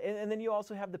yeah, and then you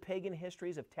also have the pagan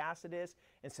histories of Tacitus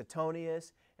and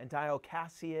Suetonius and Dio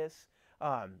Cassius.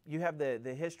 You have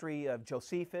the history of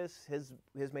Josephus,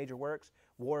 his major works,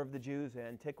 War of the Jews and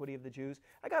Antiquity of the Jews.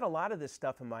 I got a lot of this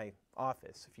stuff in my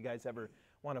office if you guys ever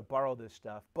want to borrow this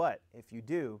stuff. But if you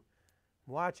do,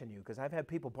 I'm watching you, because I've had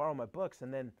people borrow my books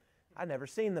and then I've never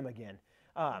seen them again.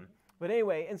 But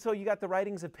anyway, and so you got the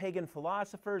writings of pagan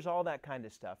philosophers, all that kind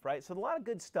of stuff, right? So a lot of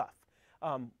good stuff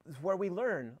is where we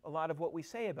learn a lot of what we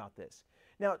say about this.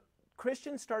 Now,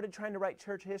 Christians started trying to write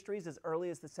church histories as early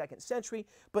as the 2nd century,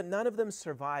 but none of them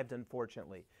survived,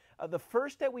 unfortunately. The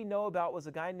first that we know about was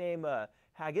a guy named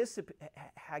Hegesippus,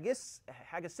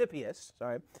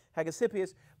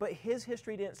 but his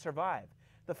history didn't survive.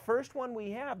 The first one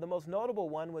we have, the most notable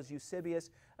one, was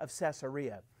Eusebius of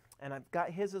Caesarea. And I've got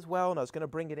his as well, and I was going to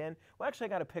bring it in. Well, actually, I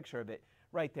got a picture of it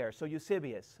right there. So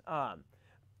Eusebius,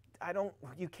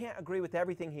 you can't agree with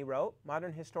everything he wrote.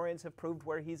 Modern historians have proved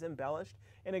where he's embellished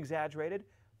and exaggerated,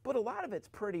 but a lot of it's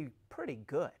pretty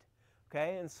good,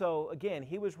 okay? And so, again,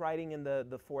 he was writing in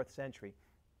the 4th century.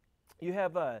 You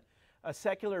have a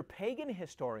secular pagan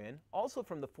historian, also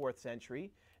from the 4th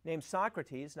century, named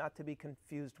Socrates, not to be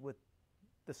confused with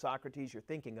the Socrates you're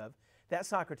thinking of. That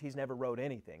Socrates never wrote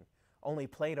anything. Only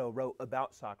Plato wrote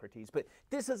about Socrates. But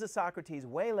this is a Socrates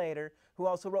way later who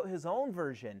also wrote his own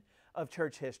version of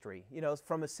church history, you know,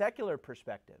 from a secular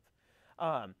perspective.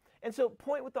 And so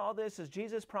point with all this is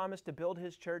Jesus promised to build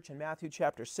his church in Matthew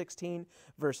chapter 16,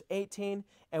 verse 18,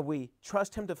 and we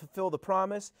trust him to fulfill the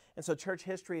promise. And so church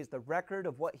history is the record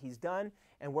of what he's done,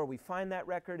 and where we find that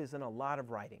record is in a lot of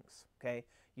writings, okay?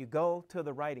 You go to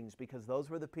the writings because those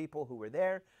were the people who were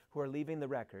there, who are leaving the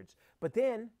records. But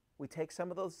then we take some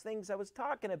of those things I was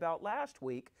talking about last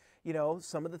week, you know,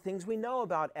 some of the things we know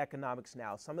about economics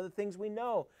now, some of the things we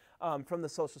know from the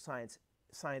social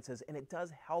sciences, and it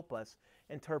does help us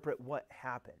interpret what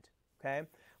happened, okay?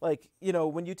 Like, you know,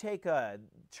 when you take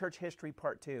church history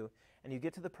part 2 and you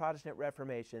get to the Protestant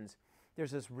Reformations,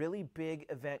 there's this really big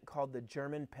event called the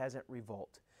German Peasant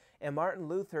Revolt. And Martin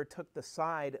Luther took the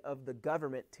side of the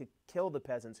government to kill the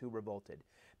peasants who revolted.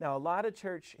 Now, a lot of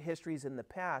church histories in the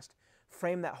past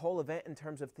frame that whole event in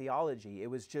terms of theology. It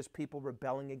was just people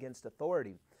rebelling against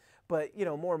authority. But, you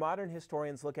know, more modern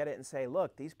historians look at it and say,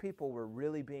 look, these people were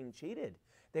really being cheated.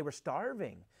 They were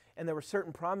starving, and there were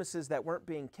certain promises that weren't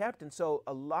being kept. And so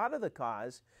a lot of the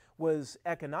cause was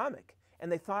economic.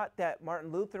 And they thought that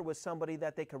Martin Luther was somebody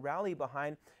that they could rally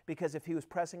behind because if he was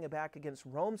pressing back against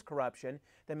Rome's corruption,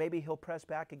 then maybe he'll press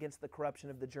back against the corruption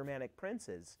of the Germanic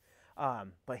princes.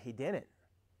 But he didn't.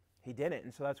 He didn't,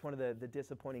 and so that's one of the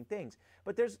disappointing things.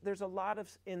 But there's a lot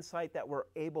of insight that we're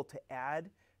able to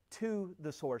add to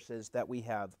the sources that we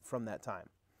have from that time,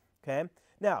 okay?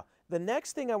 Now, the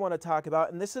next thing I want to talk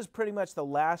about, and this is pretty much the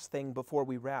last thing before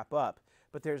we wrap up,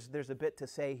 but there's a bit to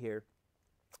say here,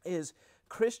 is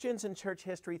Christians and church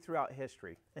history throughout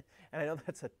history. And I know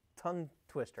that's a tongue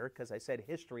twister because I said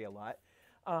history a lot.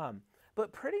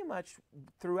 But pretty much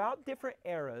throughout different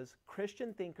eras,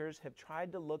 Christian thinkers have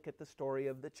tried to look at the story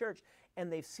of the church, and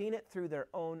they've seen it through their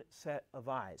own set of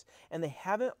eyes. And they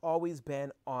haven't always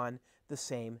been on the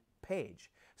same page.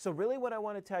 So really what I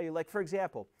want to tell you, like for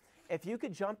example, if you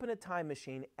could jump in a time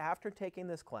machine after taking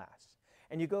this class,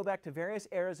 and you go back to various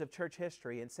eras of church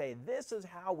history and say, this is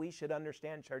how we should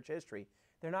understand church history,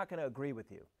 they're not going to agree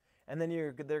with you. And then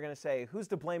they're going to say, who's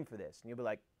to blame for this? And you'll be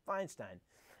like, Feinstein.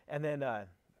 And then,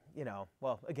 you know,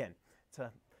 well, again, it's a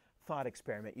thought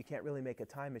experiment. You can't really make a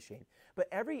time machine. But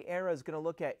every era is going to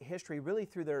look at history really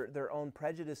through their own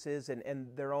prejudices and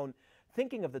their own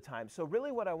thinking of the time. So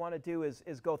really what I want to do is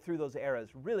go through those eras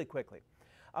really quickly.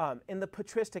 In the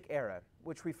patristic era,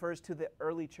 which refers to the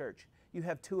early church, you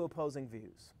have two opposing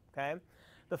views, okay?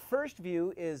 The first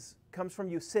view comes from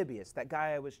Eusebius, that guy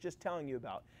I was just telling you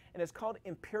about, and it's called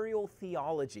imperial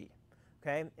theology,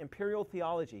 okay? Imperial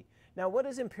theology. Now, what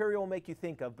does imperial make you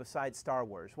think of besides Star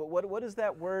Wars? What is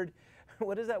that word?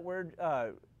 What is that word?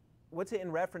 What's it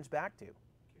in reference back to?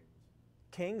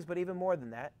 Kings, but even more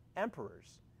than that,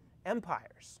 emperors,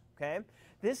 empires, okay?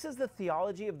 This is the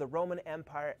theology of the Roman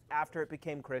Empire after it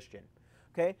became Christian,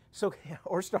 okay? So,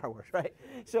 or Star Wars, right?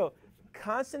 So,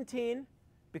 Constantine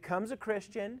becomes a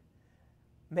Christian,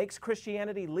 makes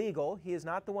Christianity legal. He is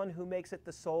not the one who makes it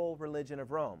the sole religion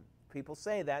of Rome. People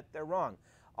say that, they're wrong.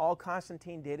 All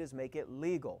Constantine did is make it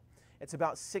legal. It's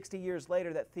about 60 years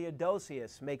later that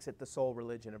Theodosius makes it the sole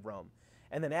religion of Rome.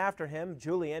 And then after him,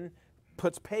 Julian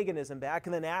puts paganism back,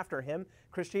 and then after him,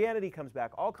 Christianity comes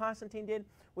back. All Constantine did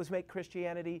was make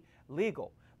Christianity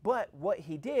legal. But what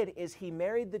he did is he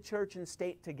married the church and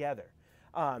state together.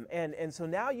 And so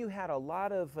now you had a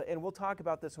lot of, and we'll talk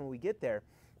about this when we get there,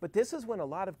 but this is when a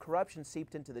lot of corruption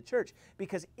seeped into the church,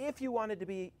 because if you wanted to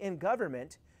be in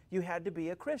government, you had to be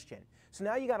a Christian. So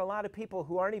now you got a lot of people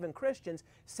who aren't even Christians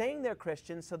saying they're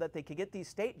Christians so that they could get these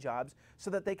state jobs so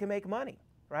that they can make money,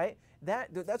 right?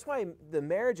 That's why the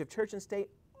marriage of church and state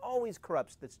always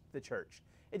corrupts the church.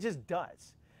 It just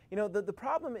does. You know, the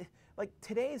problem, like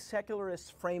today's secularists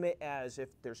frame it as if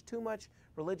there's too much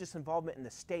religious involvement in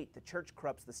the state, the church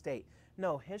corrupts the state.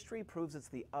 No, history proves it's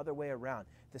the other way around.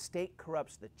 The state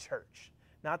corrupts the church,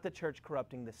 not the church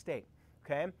corrupting the state,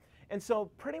 okay? And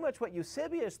so pretty much what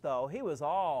Eusebius, though, he was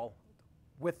all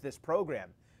with this program.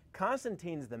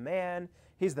 Constantine's the man.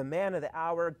 He's the man of the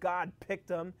hour. God picked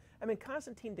him. I mean,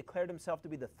 Constantine declared himself to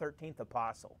be the 13th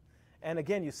apostle. And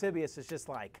again, Eusebius is just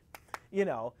like, you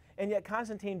know, and yet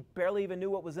Constantine barely even knew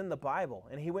what was in the Bible.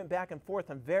 And he went back and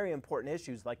forth on very important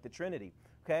issues like the Trinity,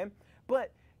 okay?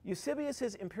 But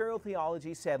Eusebius's imperial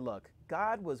theology said, look,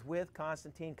 God was with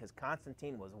Constantine because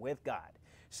Constantine was with God.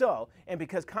 So, and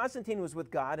because Constantine was with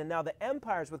God and now the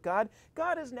empire is with God,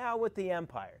 God is now with the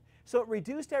empire. So it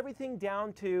reduced everything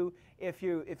down to if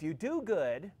you do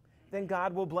good, then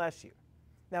God will bless you.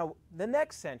 Now, the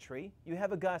next century, you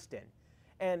have Augustine,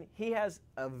 and he has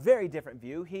a very different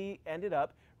view. He ended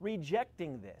up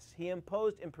rejecting this. He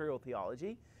imposed imperial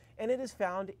theology, and it is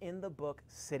found in the book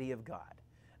City of God.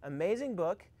 Amazing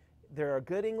book. There are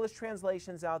good English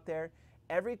translations out there,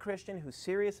 every Christian who's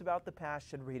serious about the past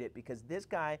should read it, because this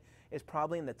guy is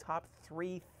probably in the top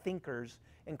 3 thinkers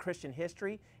in Christian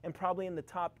history and probably in the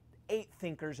top 8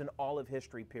 thinkers in all of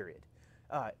history, period.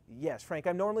 Yes, Frank,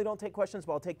 I normally don't take questions,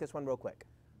 but I'll take this one real quick.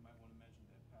 You might want to mention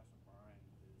that Pastor Brian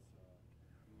is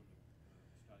doing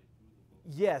the study through the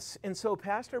book. Yes, and so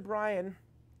Pastor Brian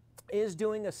is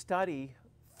doing a study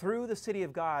through the City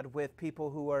of God with people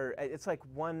who are, it's like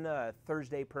one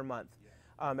Thursday per month.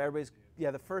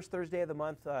 The first Thursday of the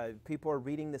month, people are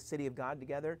reading the City of God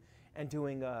together and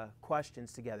doing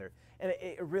questions together. And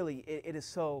it is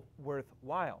so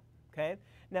worthwhile, okay?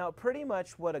 Now, pretty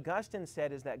much what Augustine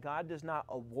said is that God does not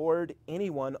award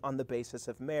anyone on the basis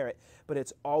of merit, but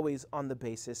it's always on the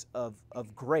basis of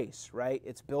grace, right?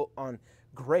 It's built on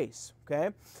grace, okay?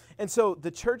 And so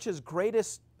the church's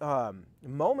greatest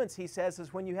moments, he says,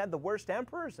 is when you had the worst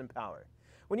emperors in power.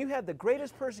 When you had the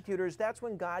greatest persecutors, that's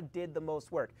when God did the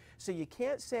most work. So you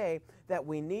can't say that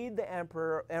we need the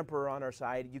emperor on our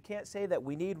side. You can't say that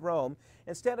we need Rome.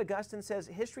 Instead, Augustine says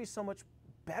history is so much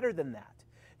better than that.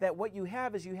 That what you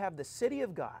have is you have the city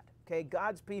of God, okay,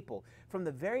 God's people, from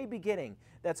the very beginning,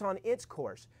 that's on its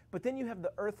course. But then you have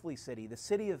the earthly city, the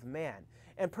city of man.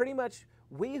 And pretty much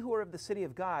we who are of the city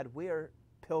of God, we are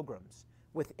pilgrims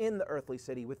within the earthly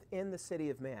city, within the city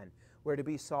of man. We're to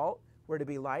be salt, we're to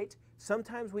be light.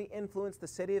 Sometimes we influence the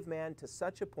city of man to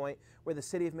such a point where the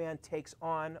city of man takes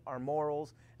on our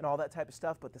morals and all that type of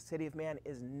stuff, but the city of man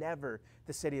is never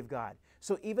the city of God.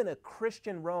 So even a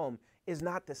Christian Rome is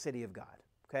not the city of God.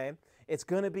 Okay? It's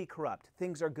going to be corrupt.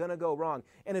 Things are going to go wrong.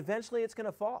 And eventually it's going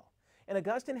to fall. And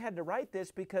Augustine had to write this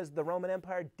because the Roman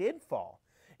Empire did fall.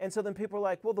 And so then people are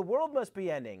like, well, the world must be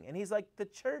ending. And he's like, the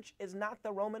church is not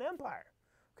the Roman Empire.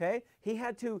 Okay? He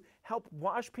had to help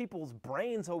wash people's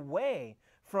brains away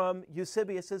from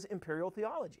Eusebius's imperial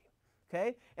theology.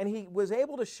 Okay? And he was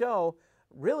able to show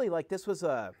really like this was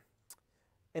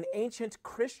an ancient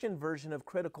Christian version of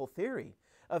critical theory,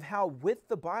 of how with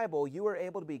the Bible you are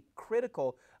able to be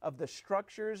critical of the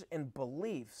structures and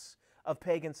beliefs of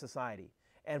pagan society.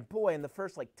 And boy, in the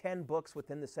first like 10 books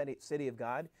within the City of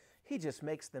God, he just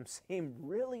makes them seem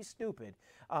really stupid.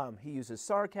 He uses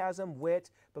sarcasm,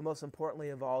 wit, but most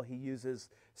importantly of all, he uses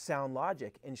sound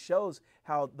logic and shows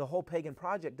how the whole pagan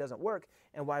project doesn't work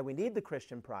and why we need the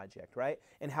Christian project, right?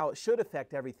 And how it should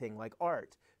affect everything like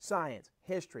art, science,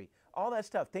 history, all that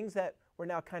stuff, things that we're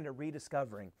now kind of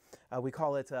rediscovering. We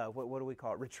call it, what do we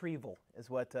call it? Retrieval is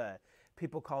what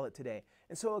people call it today.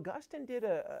 And so Augustine did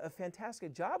a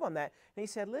fantastic job on that. And he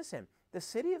said, listen, the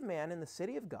city of man and the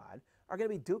city of God are going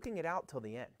to be duking it out till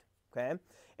the end, okay?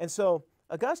 And so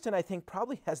Augustine, I think,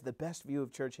 probably has the best view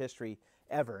of church history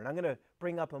ever. And I'm going to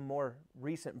bring up a more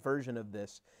recent version of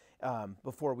this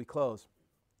before we close.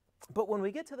 But when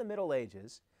we get to the Middle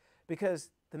Ages, because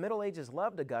the Middle Ages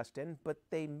loved Augustine, but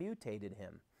they mutated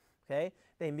him. Okay?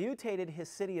 They mutated his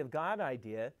city of God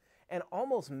idea and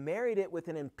almost married it with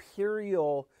an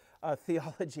imperial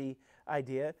theology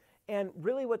idea. And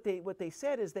really what they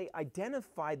said is they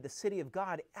identified the city of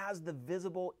God as the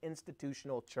visible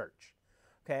institutional church.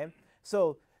 Okay?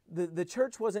 So the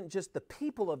church wasn't just the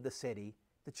people of the city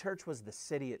church was the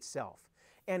city itself.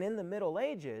 And in the Middle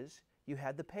Ages, you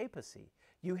had the papacy.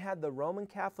 You had the Roman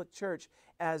Catholic Church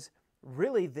as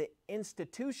really the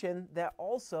institution that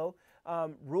also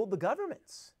ruled the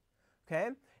governments, okay?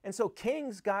 And so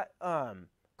kings got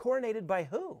coronated by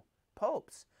who?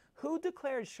 Popes. Who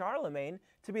declared Charlemagne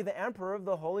to be the emperor of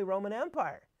the Holy Roman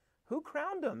Empire? Who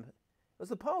crowned him? It was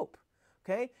the Pope,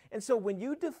 okay? And so when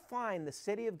you define the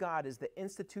city of God as the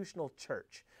institutional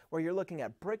church, where you're looking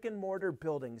at brick and mortar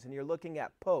buildings and you're looking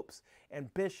at popes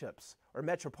and bishops or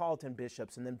metropolitan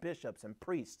bishops and then bishops and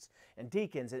priests and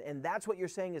deacons, and that's what you're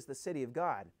saying is the city of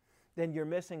God, then you're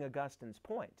missing Augustine's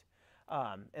point.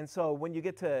 And so when you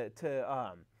get to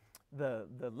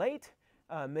the late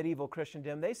medieval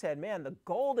Christendom, they said, man, the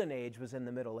golden age was in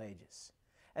the Middle Ages.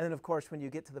 And then, of course, when you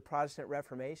get to the Protestant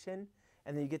Reformation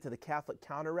and then you get to the Catholic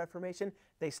Counter-Reformation,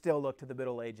 they still look to the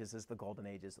Middle Ages as the golden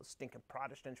ages. The stinking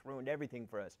Protestants ruined everything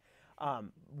for us.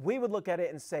 We would look at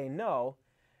it and say, no,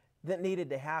 that needed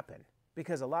to happen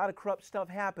because a lot of corrupt stuff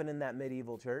happened in that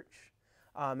medieval church,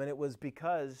 and it was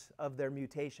because of their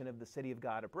mutation of the city of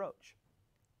God approach.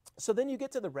 So then you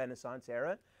get to the Renaissance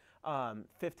era,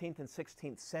 15th and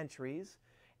 16th centuries,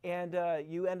 and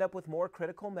you end up with more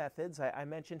critical methods. I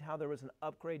mentioned how there was an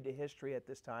upgrade to history at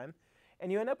this time,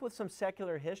 and you end up with some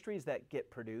secular histories that get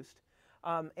produced.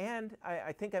 And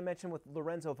I think I mentioned with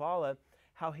Lorenzo Valla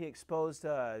how he exposed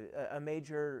a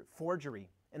major forgery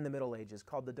in the Middle Ages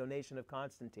called the Donation of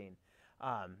Constantine.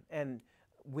 And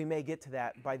we may get to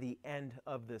that by the end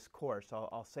of this course.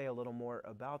 I'll say a little more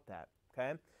about that,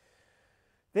 okay?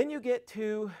 Then you get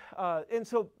to, and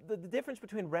so the difference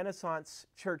between Renaissance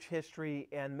church history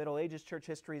and Middle Ages church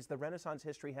history is the Renaissance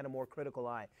history had a more critical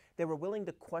eye. They were willing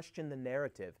to question the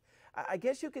narrative. I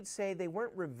guess you could say they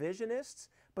weren't revisionists,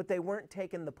 but they weren't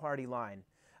taking the party line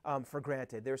for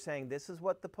granted. They're saying, this is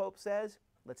what the Pope says,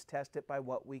 let's test it by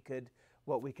what we could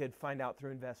find out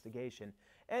through investigation.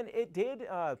 And it did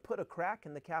put a crack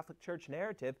in the Catholic Church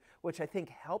narrative, which I think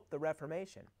helped the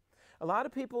Reformation. A lot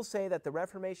of people say that the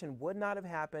Reformation would not have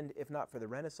happened if not for the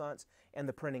Renaissance and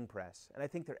the printing press. And I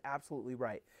think they're absolutely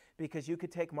right. Because you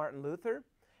could take Martin Luther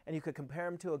and you could compare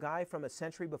him to a guy from a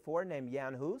century before named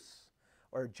Jan Hus,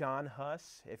 or John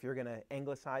Huss, if you're going to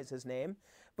anglicize his name.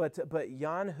 But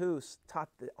Jan Hus taught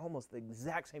almost the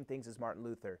exact same things as Martin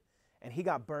Luther. And he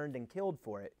got burned and killed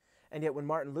for it. And yet when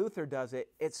Martin Luther does it,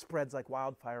 it spreads like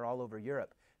wildfire all over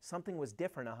Europe. Something was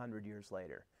different 100 years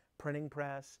later. Printing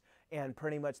press, and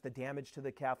pretty much the damage to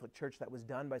the Catholic Church that was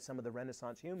done by some of the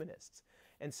Renaissance humanists.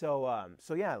 And so,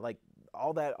 yeah, like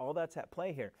all that's at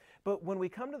play here. But when we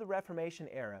come to the Reformation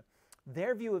era,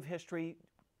 their view of history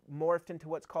morphed into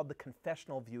what's called the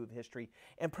confessional view of history.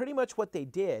 And pretty much what they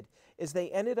did is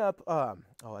they ended up,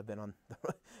 I've been on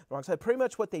the wrong side. Pretty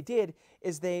much what they did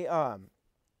is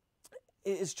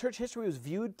church history was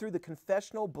viewed through the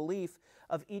confessional belief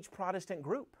of each Protestant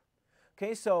group.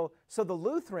 Okay, so the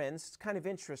Lutherans, it's kind of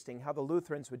interesting how the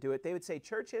Lutherans would do it. They would say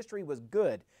church history was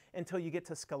good until you get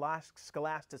to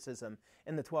scholasticism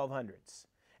in the 1200s.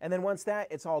 And then once that,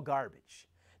 it's all garbage.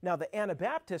 Now the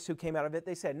Anabaptists who came out of it,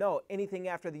 they said, no, anything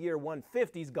after the year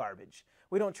 150 is garbage.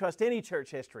 We don't trust any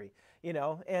church history, you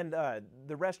know. And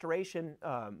the Restoration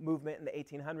movement in the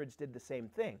 1800s did the same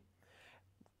thing.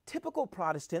 Typical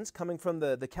Protestants coming from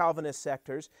the Calvinist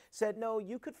sectors said, no,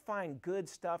 you could find good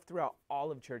stuff throughout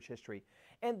all of church history.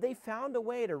 And they found a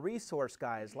way to resource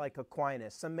guys like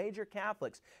Aquinas, some major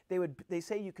Catholics. They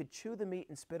say you could chew the meat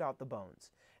and spit out the bones.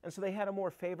 And so they had a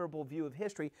more favorable view of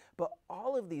history, but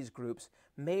all of these groups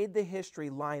made the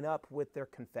history line up with their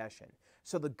confession.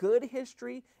 So the good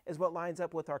history is what lines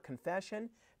up with our confession.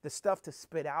 The stuff to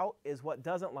spit out is what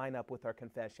doesn't line up with our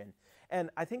confession. And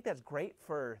I think that's great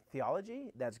for theology,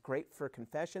 that's great for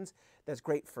confessions, that's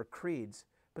great for creeds,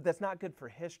 but that's not good for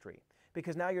history.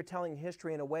 Because now you're telling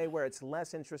history in a way where it's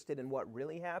less interested in what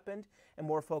really happened and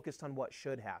more focused on what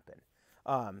should happen.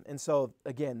 And so,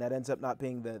 again, that ends up not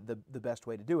being the best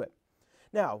way to do it.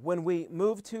 Now, when we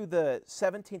move to the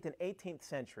 17th and 18th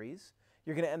centuries,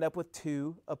 you're going to end up with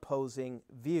two opposing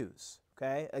views.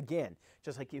 Okay? Again,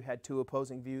 just like you had two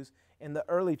opposing views in the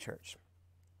early church.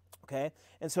 Okay?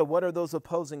 And so what are those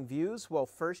opposing views? Well,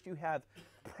 first you have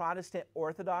Protestant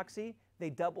orthodoxy. They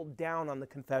doubled down on the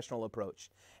confessional approach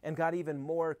and got even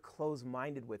more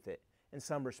close-minded with it in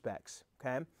some respects.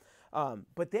 Okay?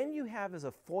 But then you have as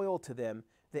a foil to them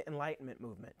the Enlightenment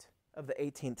movement of the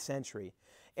 18th century.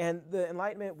 And the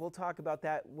Enlightenment, we'll talk about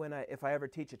that if I ever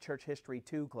teach a Church History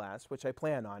 2 class, which I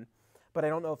plan on. But I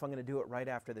don't know if I'm going to do it right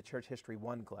after the Church History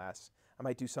 1 class. I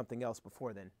might do something else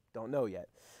before then. Don't know yet.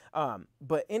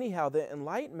 But anyhow, the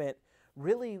Enlightenment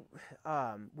really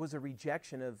was a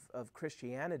rejection of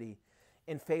Christianity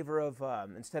in favor of,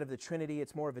 instead of the Trinity,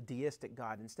 it's more of a deistic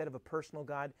God. Instead of a personal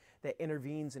God that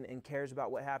intervenes and cares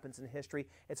about what happens in history,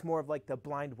 it's more of like the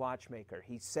blind watchmaker.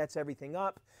 He sets everything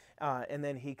up, and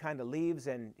then he kind of leaves,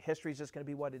 and history's just going to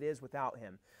be what it is without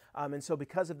him. And so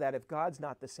because of that, if God's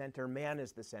not the center, man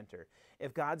is the center.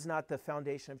 If God's not the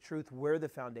foundation of truth, we're the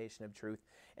foundation of truth.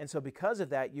 And so because of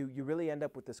that, you really end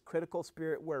up with this critical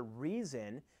spirit where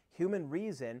reason, human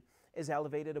reason, is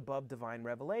elevated above divine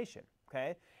revelation.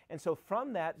 Okay? And so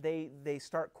from that, they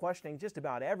start questioning just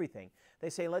about everything. They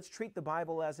say, let's treat the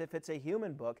Bible as if it's a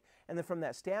human book. And then from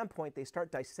that standpoint, they start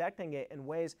dissecting it in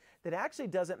ways that actually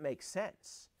doesn't make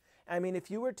sense. I mean, if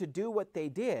you were to do what they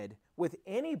did with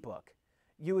any book,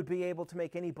 you would be able to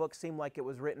make any book seem like it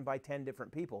was written by 10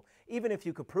 different people, even if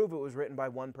you could prove it was written by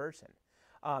one person.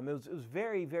 It was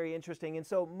very, very interesting. And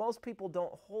so most people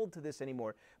don't hold to this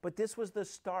anymore. But this was the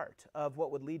start of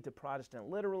what would lead to Protestant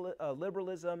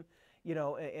liberalism, you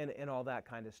know, and all that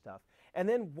kind of stuff. And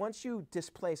then once you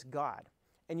displace God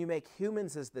and you make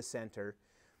humans as the center,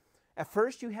 at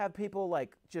first you have people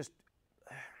like just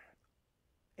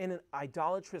in an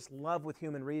idolatrous love with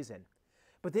human reason.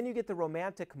 But then you get the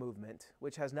Romantic movement,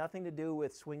 which has nothing to do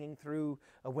with swinging through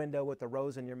a window with a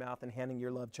rose in your mouth and handing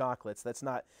your love chocolates. That's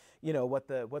not, you know, what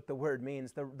the word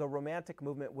means. The Romantic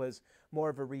movement was more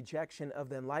of a rejection of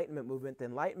the Enlightenment movement. The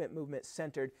Enlightenment movement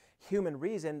centered human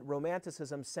reason.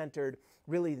 Romanticism centered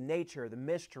really nature, the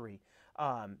mystery.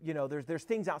 You know, there's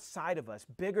things outside of us,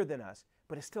 bigger than us,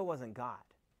 but it still wasn't God,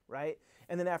 right?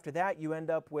 And then after that, you end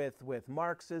up with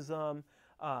Marxism.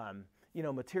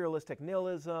 materialistic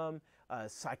nihilism,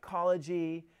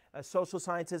 psychology, social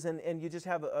sciences, and you just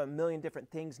have a million different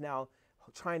things now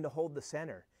trying to hold the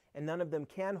center. And none of them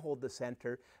can hold the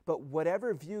center, but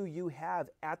whatever view you have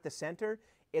at the center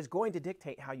is going to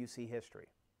dictate how you see history,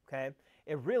 okay?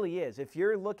 It really is. If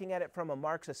you're looking at it from a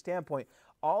Marxist standpoint,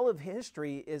 all of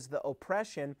history is the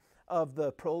oppression of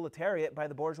the proletariat by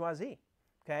the bourgeoisie,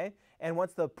 okay? And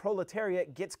once the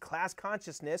proletariat gets class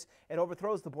consciousness, it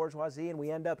overthrows the bourgeoisie, and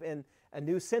we end up in a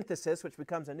new synthesis, which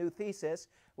becomes a new thesis,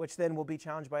 which then will be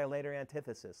challenged by a later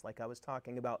antithesis, like I was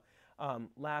talking about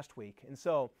last week. And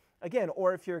so, again,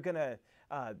 or if you're going to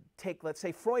take, let's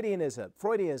say, Freudianism,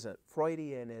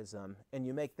 and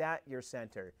you make that your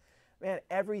center, man,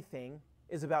 everything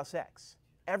is about sex.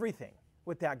 Everything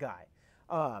with that guy.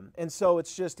 And so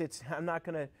I'm not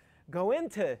going to go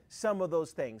into some of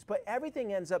those things, but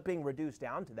everything ends up being reduced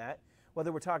down to that.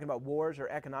 Whether we're talking about wars or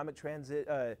economic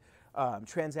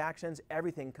transactions,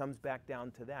 everything comes back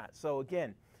down to that. So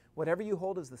again, whatever you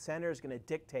hold as the center is going to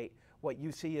dictate what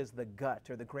you see as the gut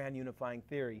or the grand unifying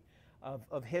theory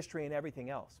of history and everything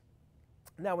else.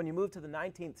 Now, when you move to the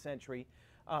 19th century,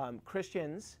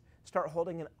 Christians start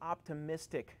holding an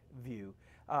optimistic view.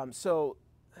 So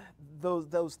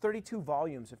those 32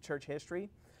 volumes of church history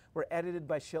were edited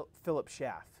by Philip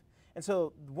Schaff. And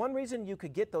so one reason you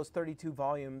could get those 32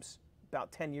 volumes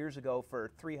about 10 years ago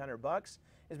for $300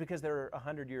 is because they're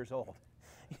 100 years old.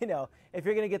 If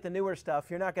you're going to get the newer stuff,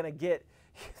 you're not going to get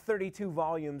 32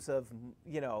 volumes of,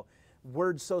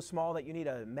 words so small that you need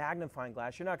a magnifying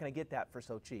glass. You're not going to get that for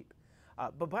so cheap.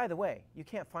 But by the way, you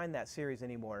can't find that series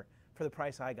anymore for the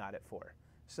price I got it for.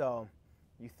 So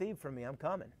you thieved from me, I'm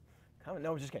coming.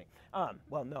 No, I'm just kidding.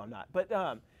 Well, no, I'm not. But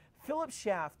Philip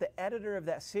Schaff, the editor of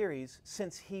that series,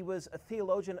 since he was a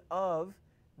theologian of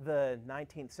the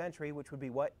 19th century, which would be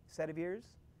what set of years?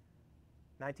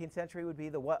 19th century would be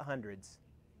the what hundreds?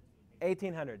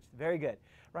 1800s. Very good,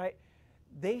 right?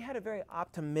 They had a very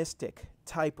optimistic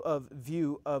type of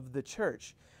view of the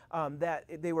church. That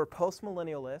they were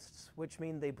post-millennialists, which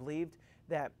means they believed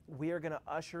that we are going to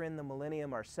usher in the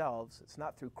millennium ourselves. It's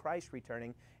not through Christ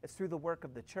returning, it's through the work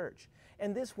of the church.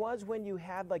 And this was when you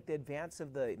had like the advance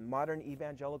of the modern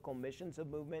evangelical missions of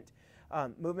movement.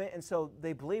 And so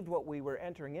they believed what we were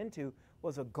entering into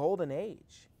was a golden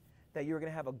age, that you were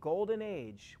going to have a golden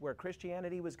age where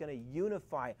Christianity was going to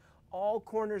unify all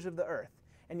corners of the earth,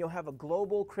 and you'll have a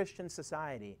global Christian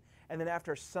society. And then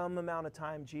after some amount of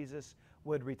time, Jesus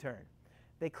would return.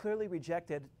 They clearly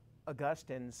rejected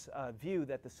Augustine's view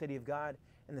that the city of God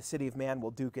and the city of man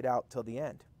will duke it out till the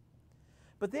end.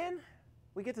 But then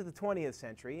we get to the 20th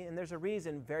century, and there's a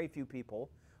reason very few people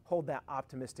hold that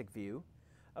optimistic view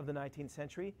of the 19th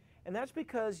century, and that's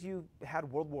because you had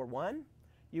World War I,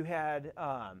 you had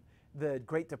the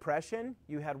Great Depression,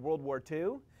 you had World War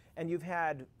II, and you've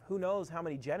had who knows how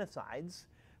many genocides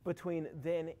between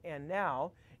then and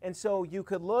now. And so you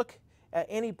could look at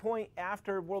any point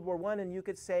after World War I and you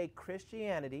could say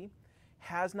Christianity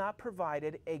has not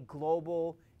provided a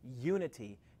global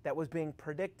unity that was being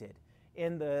predicted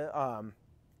in the,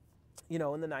 in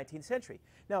the 19th century.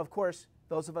 Now, of course,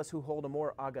 those of us who hold a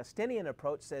more Augustinian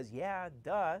approach says, yeah,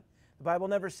 duh, the Bible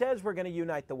never says we're going to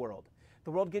unite the world.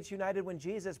 The world gets united when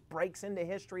Jesus breaks into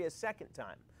history a second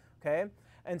time, okay?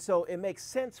 And so it makes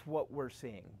sense what we're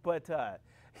seeing. But,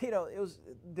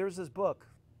 there's this book,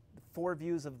 4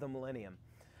 Views of the Millennium.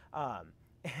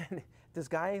 And this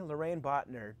guy, Loraine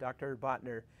Boettner, Dr.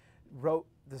 Boettner, wrote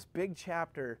this big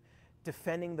chapter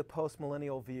defending the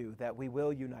post-millennial view that we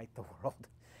will unite the world.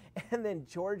 And then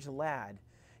George Ladd,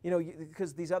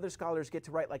 because these other scholars get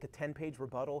to write like a 10-page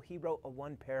rebuttal, he wrote a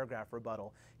 1-paragraph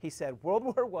rebuttal. He said, World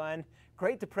War I,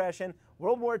 Great Depression,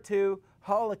 World War II,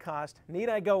 Holocaust, need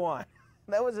I go on?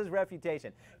 That was his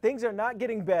refutation. Things are not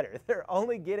getting better. They're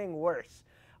only getting worse.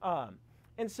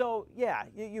 And so, yeah,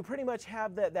 you pretty much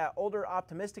have that older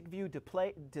optimistic view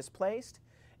displaced.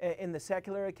 In the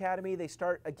secular academy, they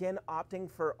start again opting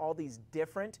for all these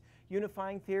different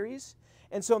unifying theories.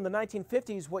 And so in the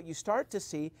 1950s, what you start to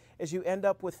see is you end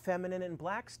up with feminine and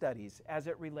black studies as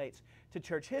it relates to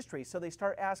church history. So they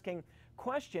start asking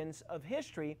questions of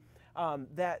history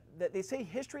that they say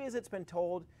history as it's been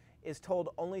told is told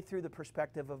only through the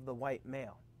perspective of the white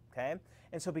male, okay?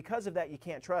 And so because of that, you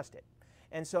can't trust it.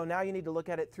 And so now you need to look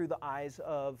at it through the eyes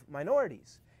of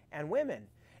minorities and women.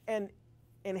 And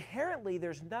inherently,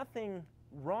 there's nothing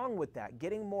wrong with that.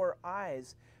 Getting more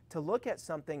eyes to look at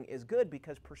something is good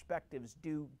because perspectives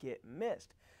do get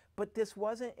missed. But this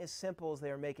wasn't as simple as they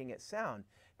were making it sound.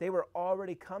 They were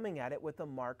already coming at it with a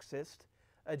Marxist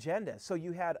agenda. So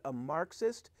you had a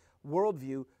Marxist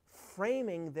worldview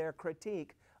framing their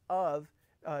critique of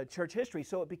church history.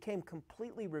 So it became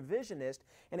completely revisionist,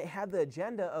 and it had the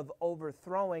agenda of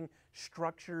overthrowing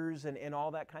structures and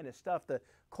all that kind of stuff, the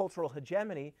cultural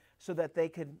hegemony, so that they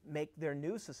could make their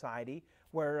new society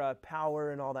where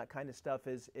power and all that kind of stuff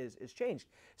is changed.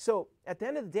 So at the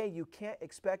end of the day, you can't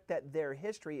expect that their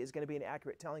history is going to be an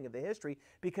accurate telling of the history,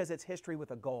 because it's history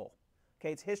with a goal.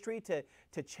 Okay, it's history to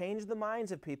change the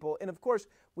minds of people. And of course,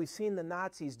 we've seen the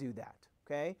Nazis do that.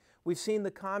 Okay, we've seen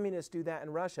the communists do that in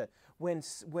Russia. When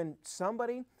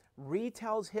somebody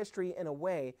retells history in a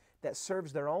way that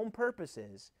serves their own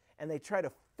purposes, and they try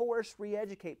to force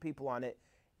re-educate people on it,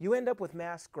 you end up with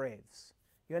mass graves.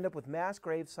 You end up with mass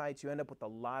grave sites. You end up with a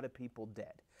lot of people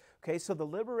dead. Okay, so the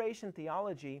liberation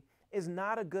theology is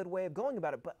not a good way of going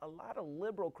about it, but a lot of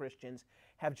liberal Christians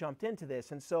have jumped into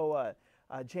this. And so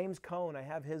James Cone, I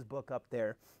have his book up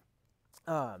there.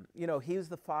 You know, he was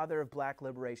the father of black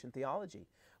liberation theology,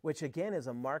 which again is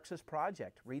a Marxist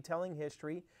project, retelling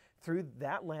history through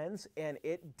that lens, and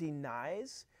it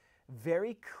denies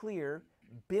very clear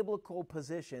biblical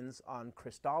positions on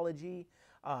Christology,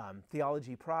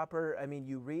 theology proper. I mean,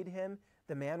 you read him,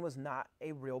 the man was not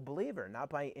a real believer, not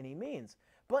by any means,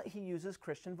 but he uses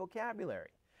Christian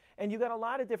vocabulary. And you got a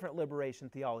lot of different liberation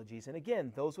theologies, and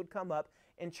again, those would come up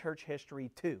in church history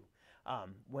too,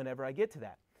 whenever I get to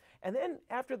that. And then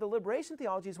after the liberation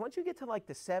theologies, once you get to like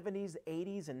the 70s,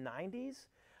 80s, and 90s,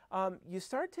 you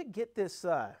start to get this,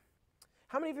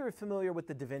 how many of you are familiar with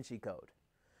the Da Vinci Code?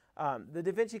 The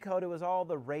Da Vinci Code, it was all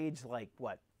the rage like,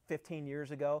 what, 15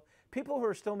 years ago? People who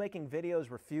are still making videos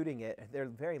refuting it, they're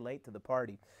very late to the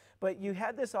party. But you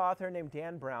had this author named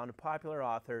Dan Brown, a popular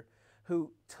author,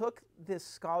 who took this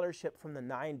scholarship from the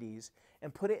 90s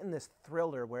and put it in this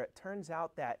thriller where it turns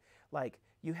out that like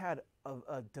you had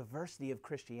a diversity of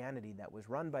Christianity that was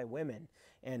run by women,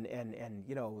 and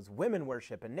you know, it was women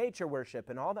worship and nature worship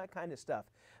and all that kind of stuff.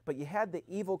 But you had the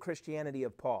evil Christianity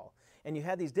of Paul, and you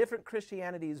had these different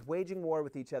Christianities waging war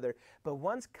with each other. But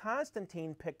once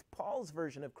Constantine picked Paul's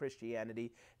version of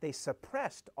Christianity, they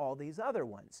suppressed all these other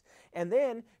ones. And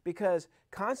then because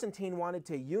Constantine wanted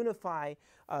to unify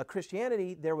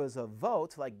Christianity, there was a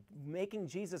vote, like making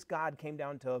Jesus God came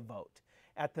down to a vote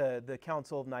at the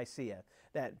Council of Nicaea,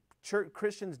 that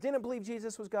Christians didn't believe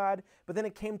Jesus was God, but then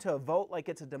it came to a vote like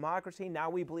it's a democracy. Now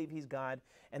we believe he's God,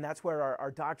 and that's where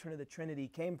our doctrine of the Trinity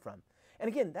came from. And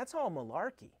again, that's all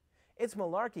malarkey. It's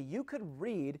malarkey. You could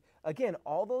read, again,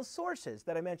 all those sources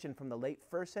that I mentioned from the late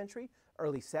 1st century,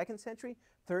 early 2nd century,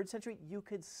 3rd century. You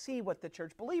could see what the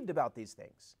church believed about these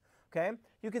things. Okay?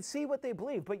 You could see what they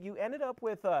believed, but you ended up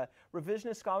with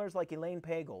revisionist scholars like Elaine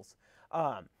Pagels,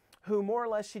 who more or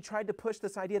less, she tried to push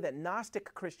this idea that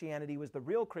Gnostic Christianity was the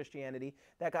real Christianity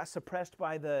that got suppressed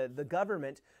by the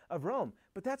government of Rome.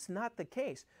 But that's not the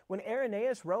case. When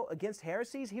Irenaeus wrote against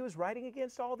heresies, he was writing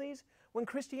against all these when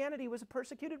Christianity was a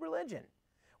persecuted religion,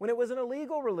 when it was an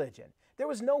illegal religion. There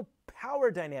was no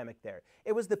power dynamic there.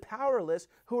 It was the powerless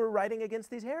who were writing against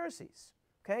these heresies.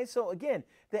 Okay, so again,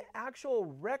 the actual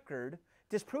record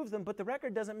disproves them, but the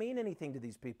record doesn't mean anything to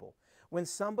these people. When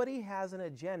somebody has an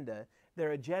agenda,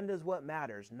 their agenda is what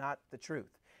matters, not the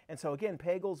truth. And so again,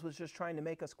 Pagels was just trying to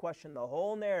make us question the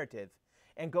whole narrative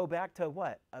and go back to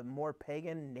what? A more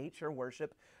pagan nature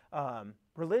worship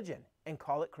religion and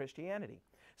call it Christianity.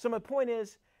 So my point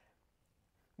is,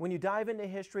 when you dive into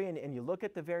history and you look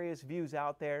at the various views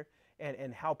out there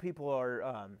and how people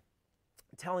are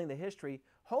telling the history,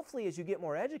 hopefully as you get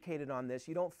more educated on this,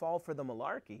 you don't fall for the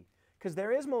malarkey, because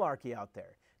there is malarkey out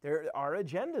there. There are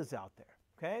agendas out there,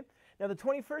 okay? Now the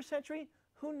 21st century,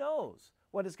 who knows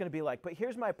what it's going to be like? But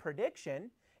here's my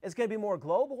prediction. It's going to be more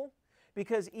global,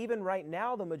 because even right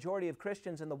now, the majority of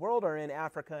Christians in the world are in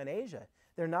Africa and Asia.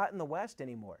 They're not in the West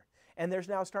anymore. And they're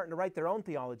now starting to write their own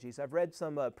theologies. I've read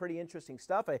some pretty interesting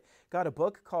stuff. I got a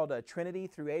book called Trinity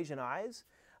Through Asian Eyes,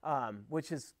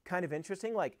 which is kind of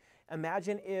interesting. Like,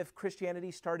 imagine if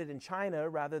Christianity started in China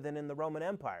rather than in the Roman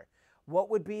Empire. What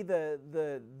would be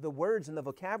the words and the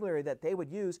vocabulary that they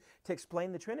would use to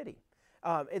explain the Trinity?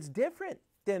 It's different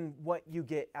than what you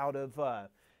get out of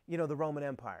the Roman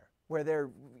Empire, where they're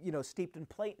steeped in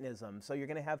Platonism. So you're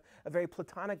going to have a very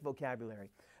Platonic vocabulary.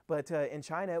 But in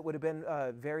China, it would have been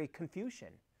very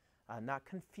Confucian, not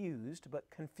confused, but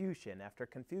Confucian after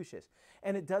Confucius.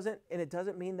 And it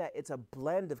doesn't mean that it's a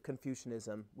blend of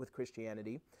Confucianism with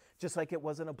Christianity, just like it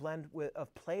wasn't a blend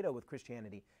of Plato with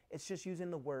Christianity. It's just using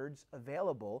the words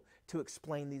available to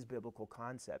explain these biblical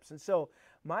concepts. And so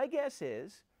my guess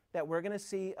is that we're going to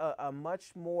see a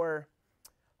much more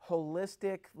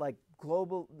holistic, like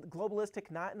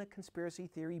globalistic, not in a conspiracy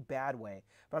theory bad way,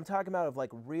 but I'm talking about of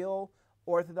like real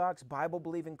Orthodox,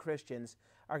 Bible-believing Christians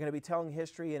are going to be telling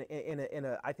history in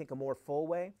a, I think, a more full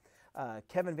way.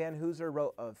 Kevin Van Hooser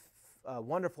wrote a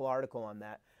wonderful article on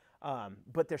that.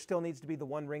 But there still needs to be the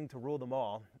one ring to rule them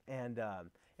all. And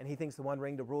he thinks the one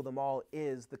ring to rule them all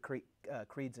is the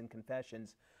creeds and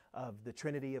confessions of the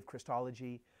Trinity, of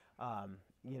Christology,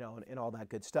 and all that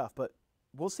good stuff. But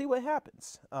we'll see what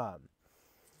happens.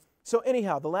 So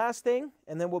anyhow, the last thing,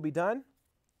 and then we'll be done,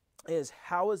 is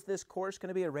how is this course going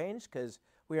to be arranged? Because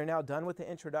we are now done with the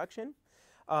introduction.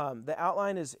 The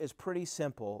outline is pretty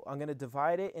simple. I'm going to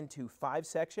divide it into 5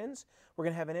 sections. We're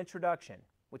going to have an introduction,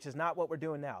 which is not what we're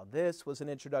doing now. This was an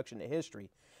introduction to history.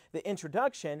 The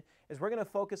introduction is we're going to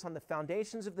focus on the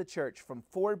foundations of the church from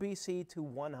 4 BC to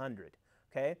 100.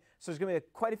 Okay? So there's going to be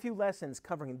quite a few lessons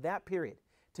covering that period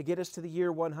to get us to the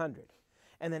year 100.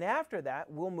 And then after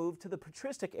that, we'll move to the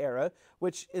patristic era,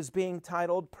 which is being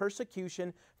titled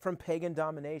Persecution from Pagan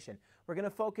Domination. We're going to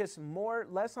focus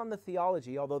less on the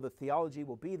theology, although the theology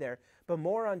will be there, but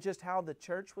more on just how the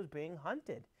church was being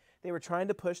hunted. They were trying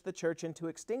to push the church into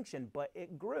extinction, but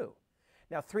it grew.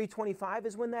 Now, 325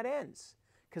 is when that ends,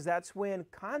 because that's when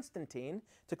Constantine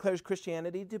declares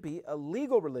Christianity to be a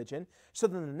legal religion. So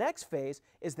then the next phase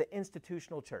is the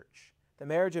institutional church, the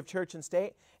marriage of church and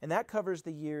state, and that covers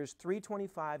the years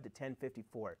 325 to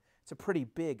 1054. It's a pretty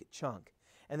big chunk.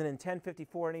 And then in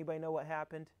 1054, anybody know what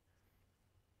happened?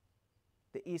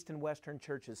 The East and Western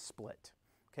churches split.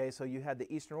 Okay, so you had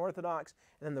the Eastern Orthodox,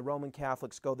 and then the Roman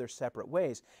Catholics go their separate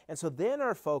ways. And so then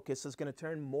our focus is going to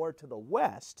turn more to the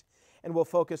West, and we'll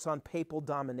focus on papal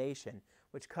domination,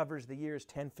 which covers the years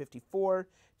 1054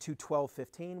 to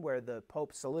 1215, where the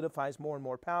Pope solidifies more and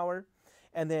more power.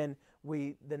 And then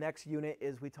the next unit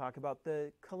is we talk about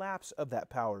the collapse of that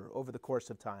power over the course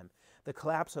of time, the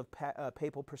collapse of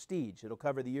papal prestige. It'll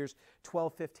cover the years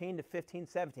 1215 to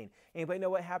 1517. Anybody know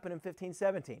what happened in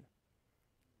 1517?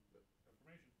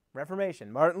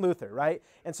 Reformation, Martin Luther, right?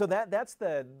 And so that's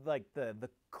the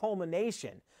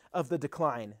culmination of the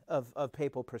decline of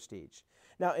papal prestige.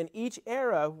 Now, in each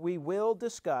era, we will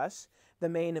discuss the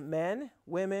main men,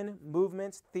 women,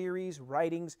 movements, theories,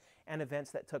 writings, and events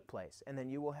that took place. And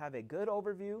then you will have a good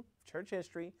overview, church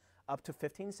history, up to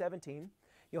 1517.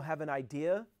 You'll have an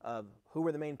idea of who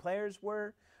were the main players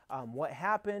were, what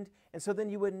happened, and so then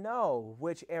you would know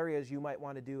which areas you might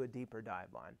want to do a deeper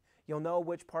dive on. You'll know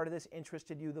which part of this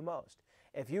interested you the most.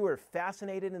 If you were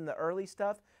fascinated in the early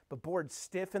stuff, but bored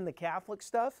stiff in the Catholic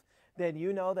stuff, then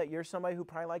you know that you're somebody who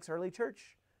probably likes early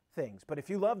church things. But if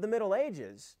you love the Middle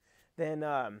Ages, then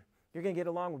you're going to get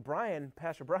along with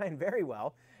Pastor Brian, very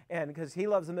well, and because he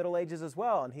loves the Middle Ages as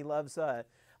well, and he loves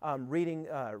reading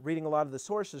a lot of the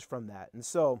sources from that. And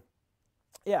so,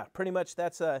 yeah, pretty much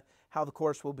that's how the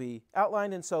course will be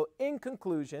outlined. And so, in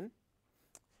conclusion,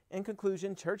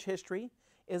 church history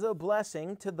is a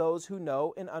blessing to those who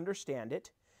know and understand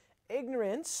it.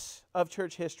 Ignorance of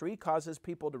church history causes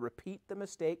people to repeat the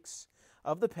mistakes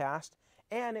of the past,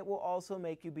 and it will also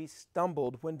make you be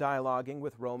stumbled when dialoguing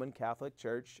with Roman Catholic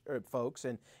Church or folks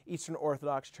and Eastern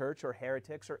Orthodox Church or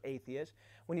heretics or atheists.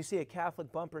 When you see a Catholic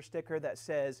bumper sticker that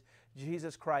says,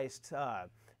 Jesus Christ has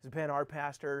been our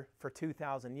pastor for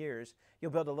 2,000 years,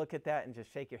 you'll be able to look at that and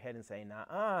just shake your head and say,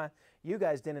 nah, you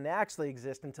guys didn't actually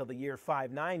exist until the year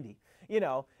 590,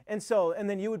 and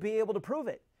then you would be able to prove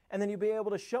it. And then you'd be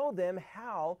able to show them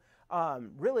how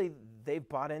really they've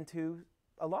bought into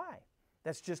a lie.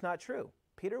 That's just not true.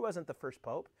 Peter wasn't the first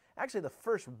pope. Actually, the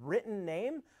first written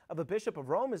name of a bishop of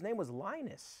Rome, his name was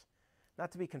Linus.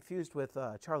 Not to be confused with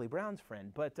Charlie Brown's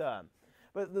friend. But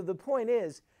the point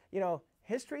is,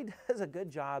 history does a good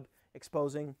job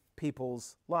exposing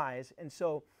people's lies. And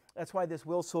so that's why this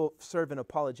will serve an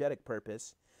apologetic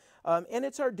purpose. And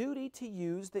it's our duty to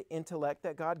use the intellect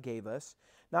that God gave us,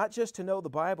 not just to know the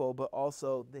Bible, but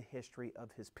also the history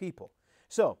of his people.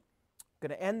 So, I'm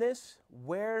going to end this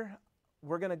where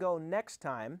we're going to go next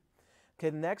time. Okay,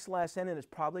 the next lesson, and it's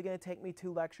probably going to take me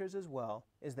 2 lectures as well,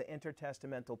 is the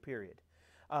intertestamental period.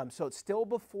 So it's still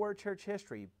before church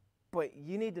history, but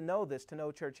you need to know this to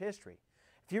know church history.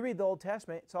 If you read the Old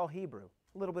Testament, it's all Hebrew,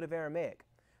 a little bit of Aramaic.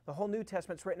 The whole New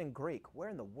Testament's written in Greek. Where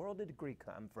in the world did Greek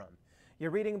come from?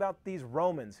 You're reading about these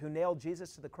Romans who nailed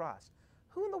Jesus to the cross.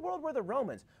 Who in the world were the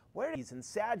Romans? Where are these and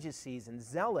Sadducees and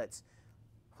Zealots?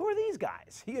 Who are these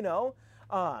guys,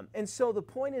 And so the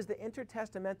point is the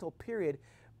intertestamental period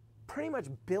pretty much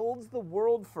builds the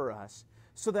world for us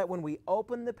so that when we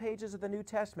open the pages of the New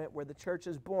Testament where the church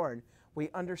is born, we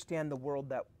understand the world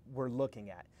that we're looking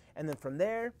at. And then from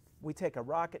there, we take a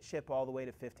rocket ship all the way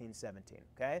to 1517,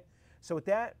 okay? So with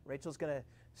that, Rachel's going to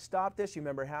stop this. You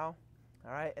remember how?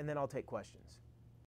 All right, and then I'll take questions.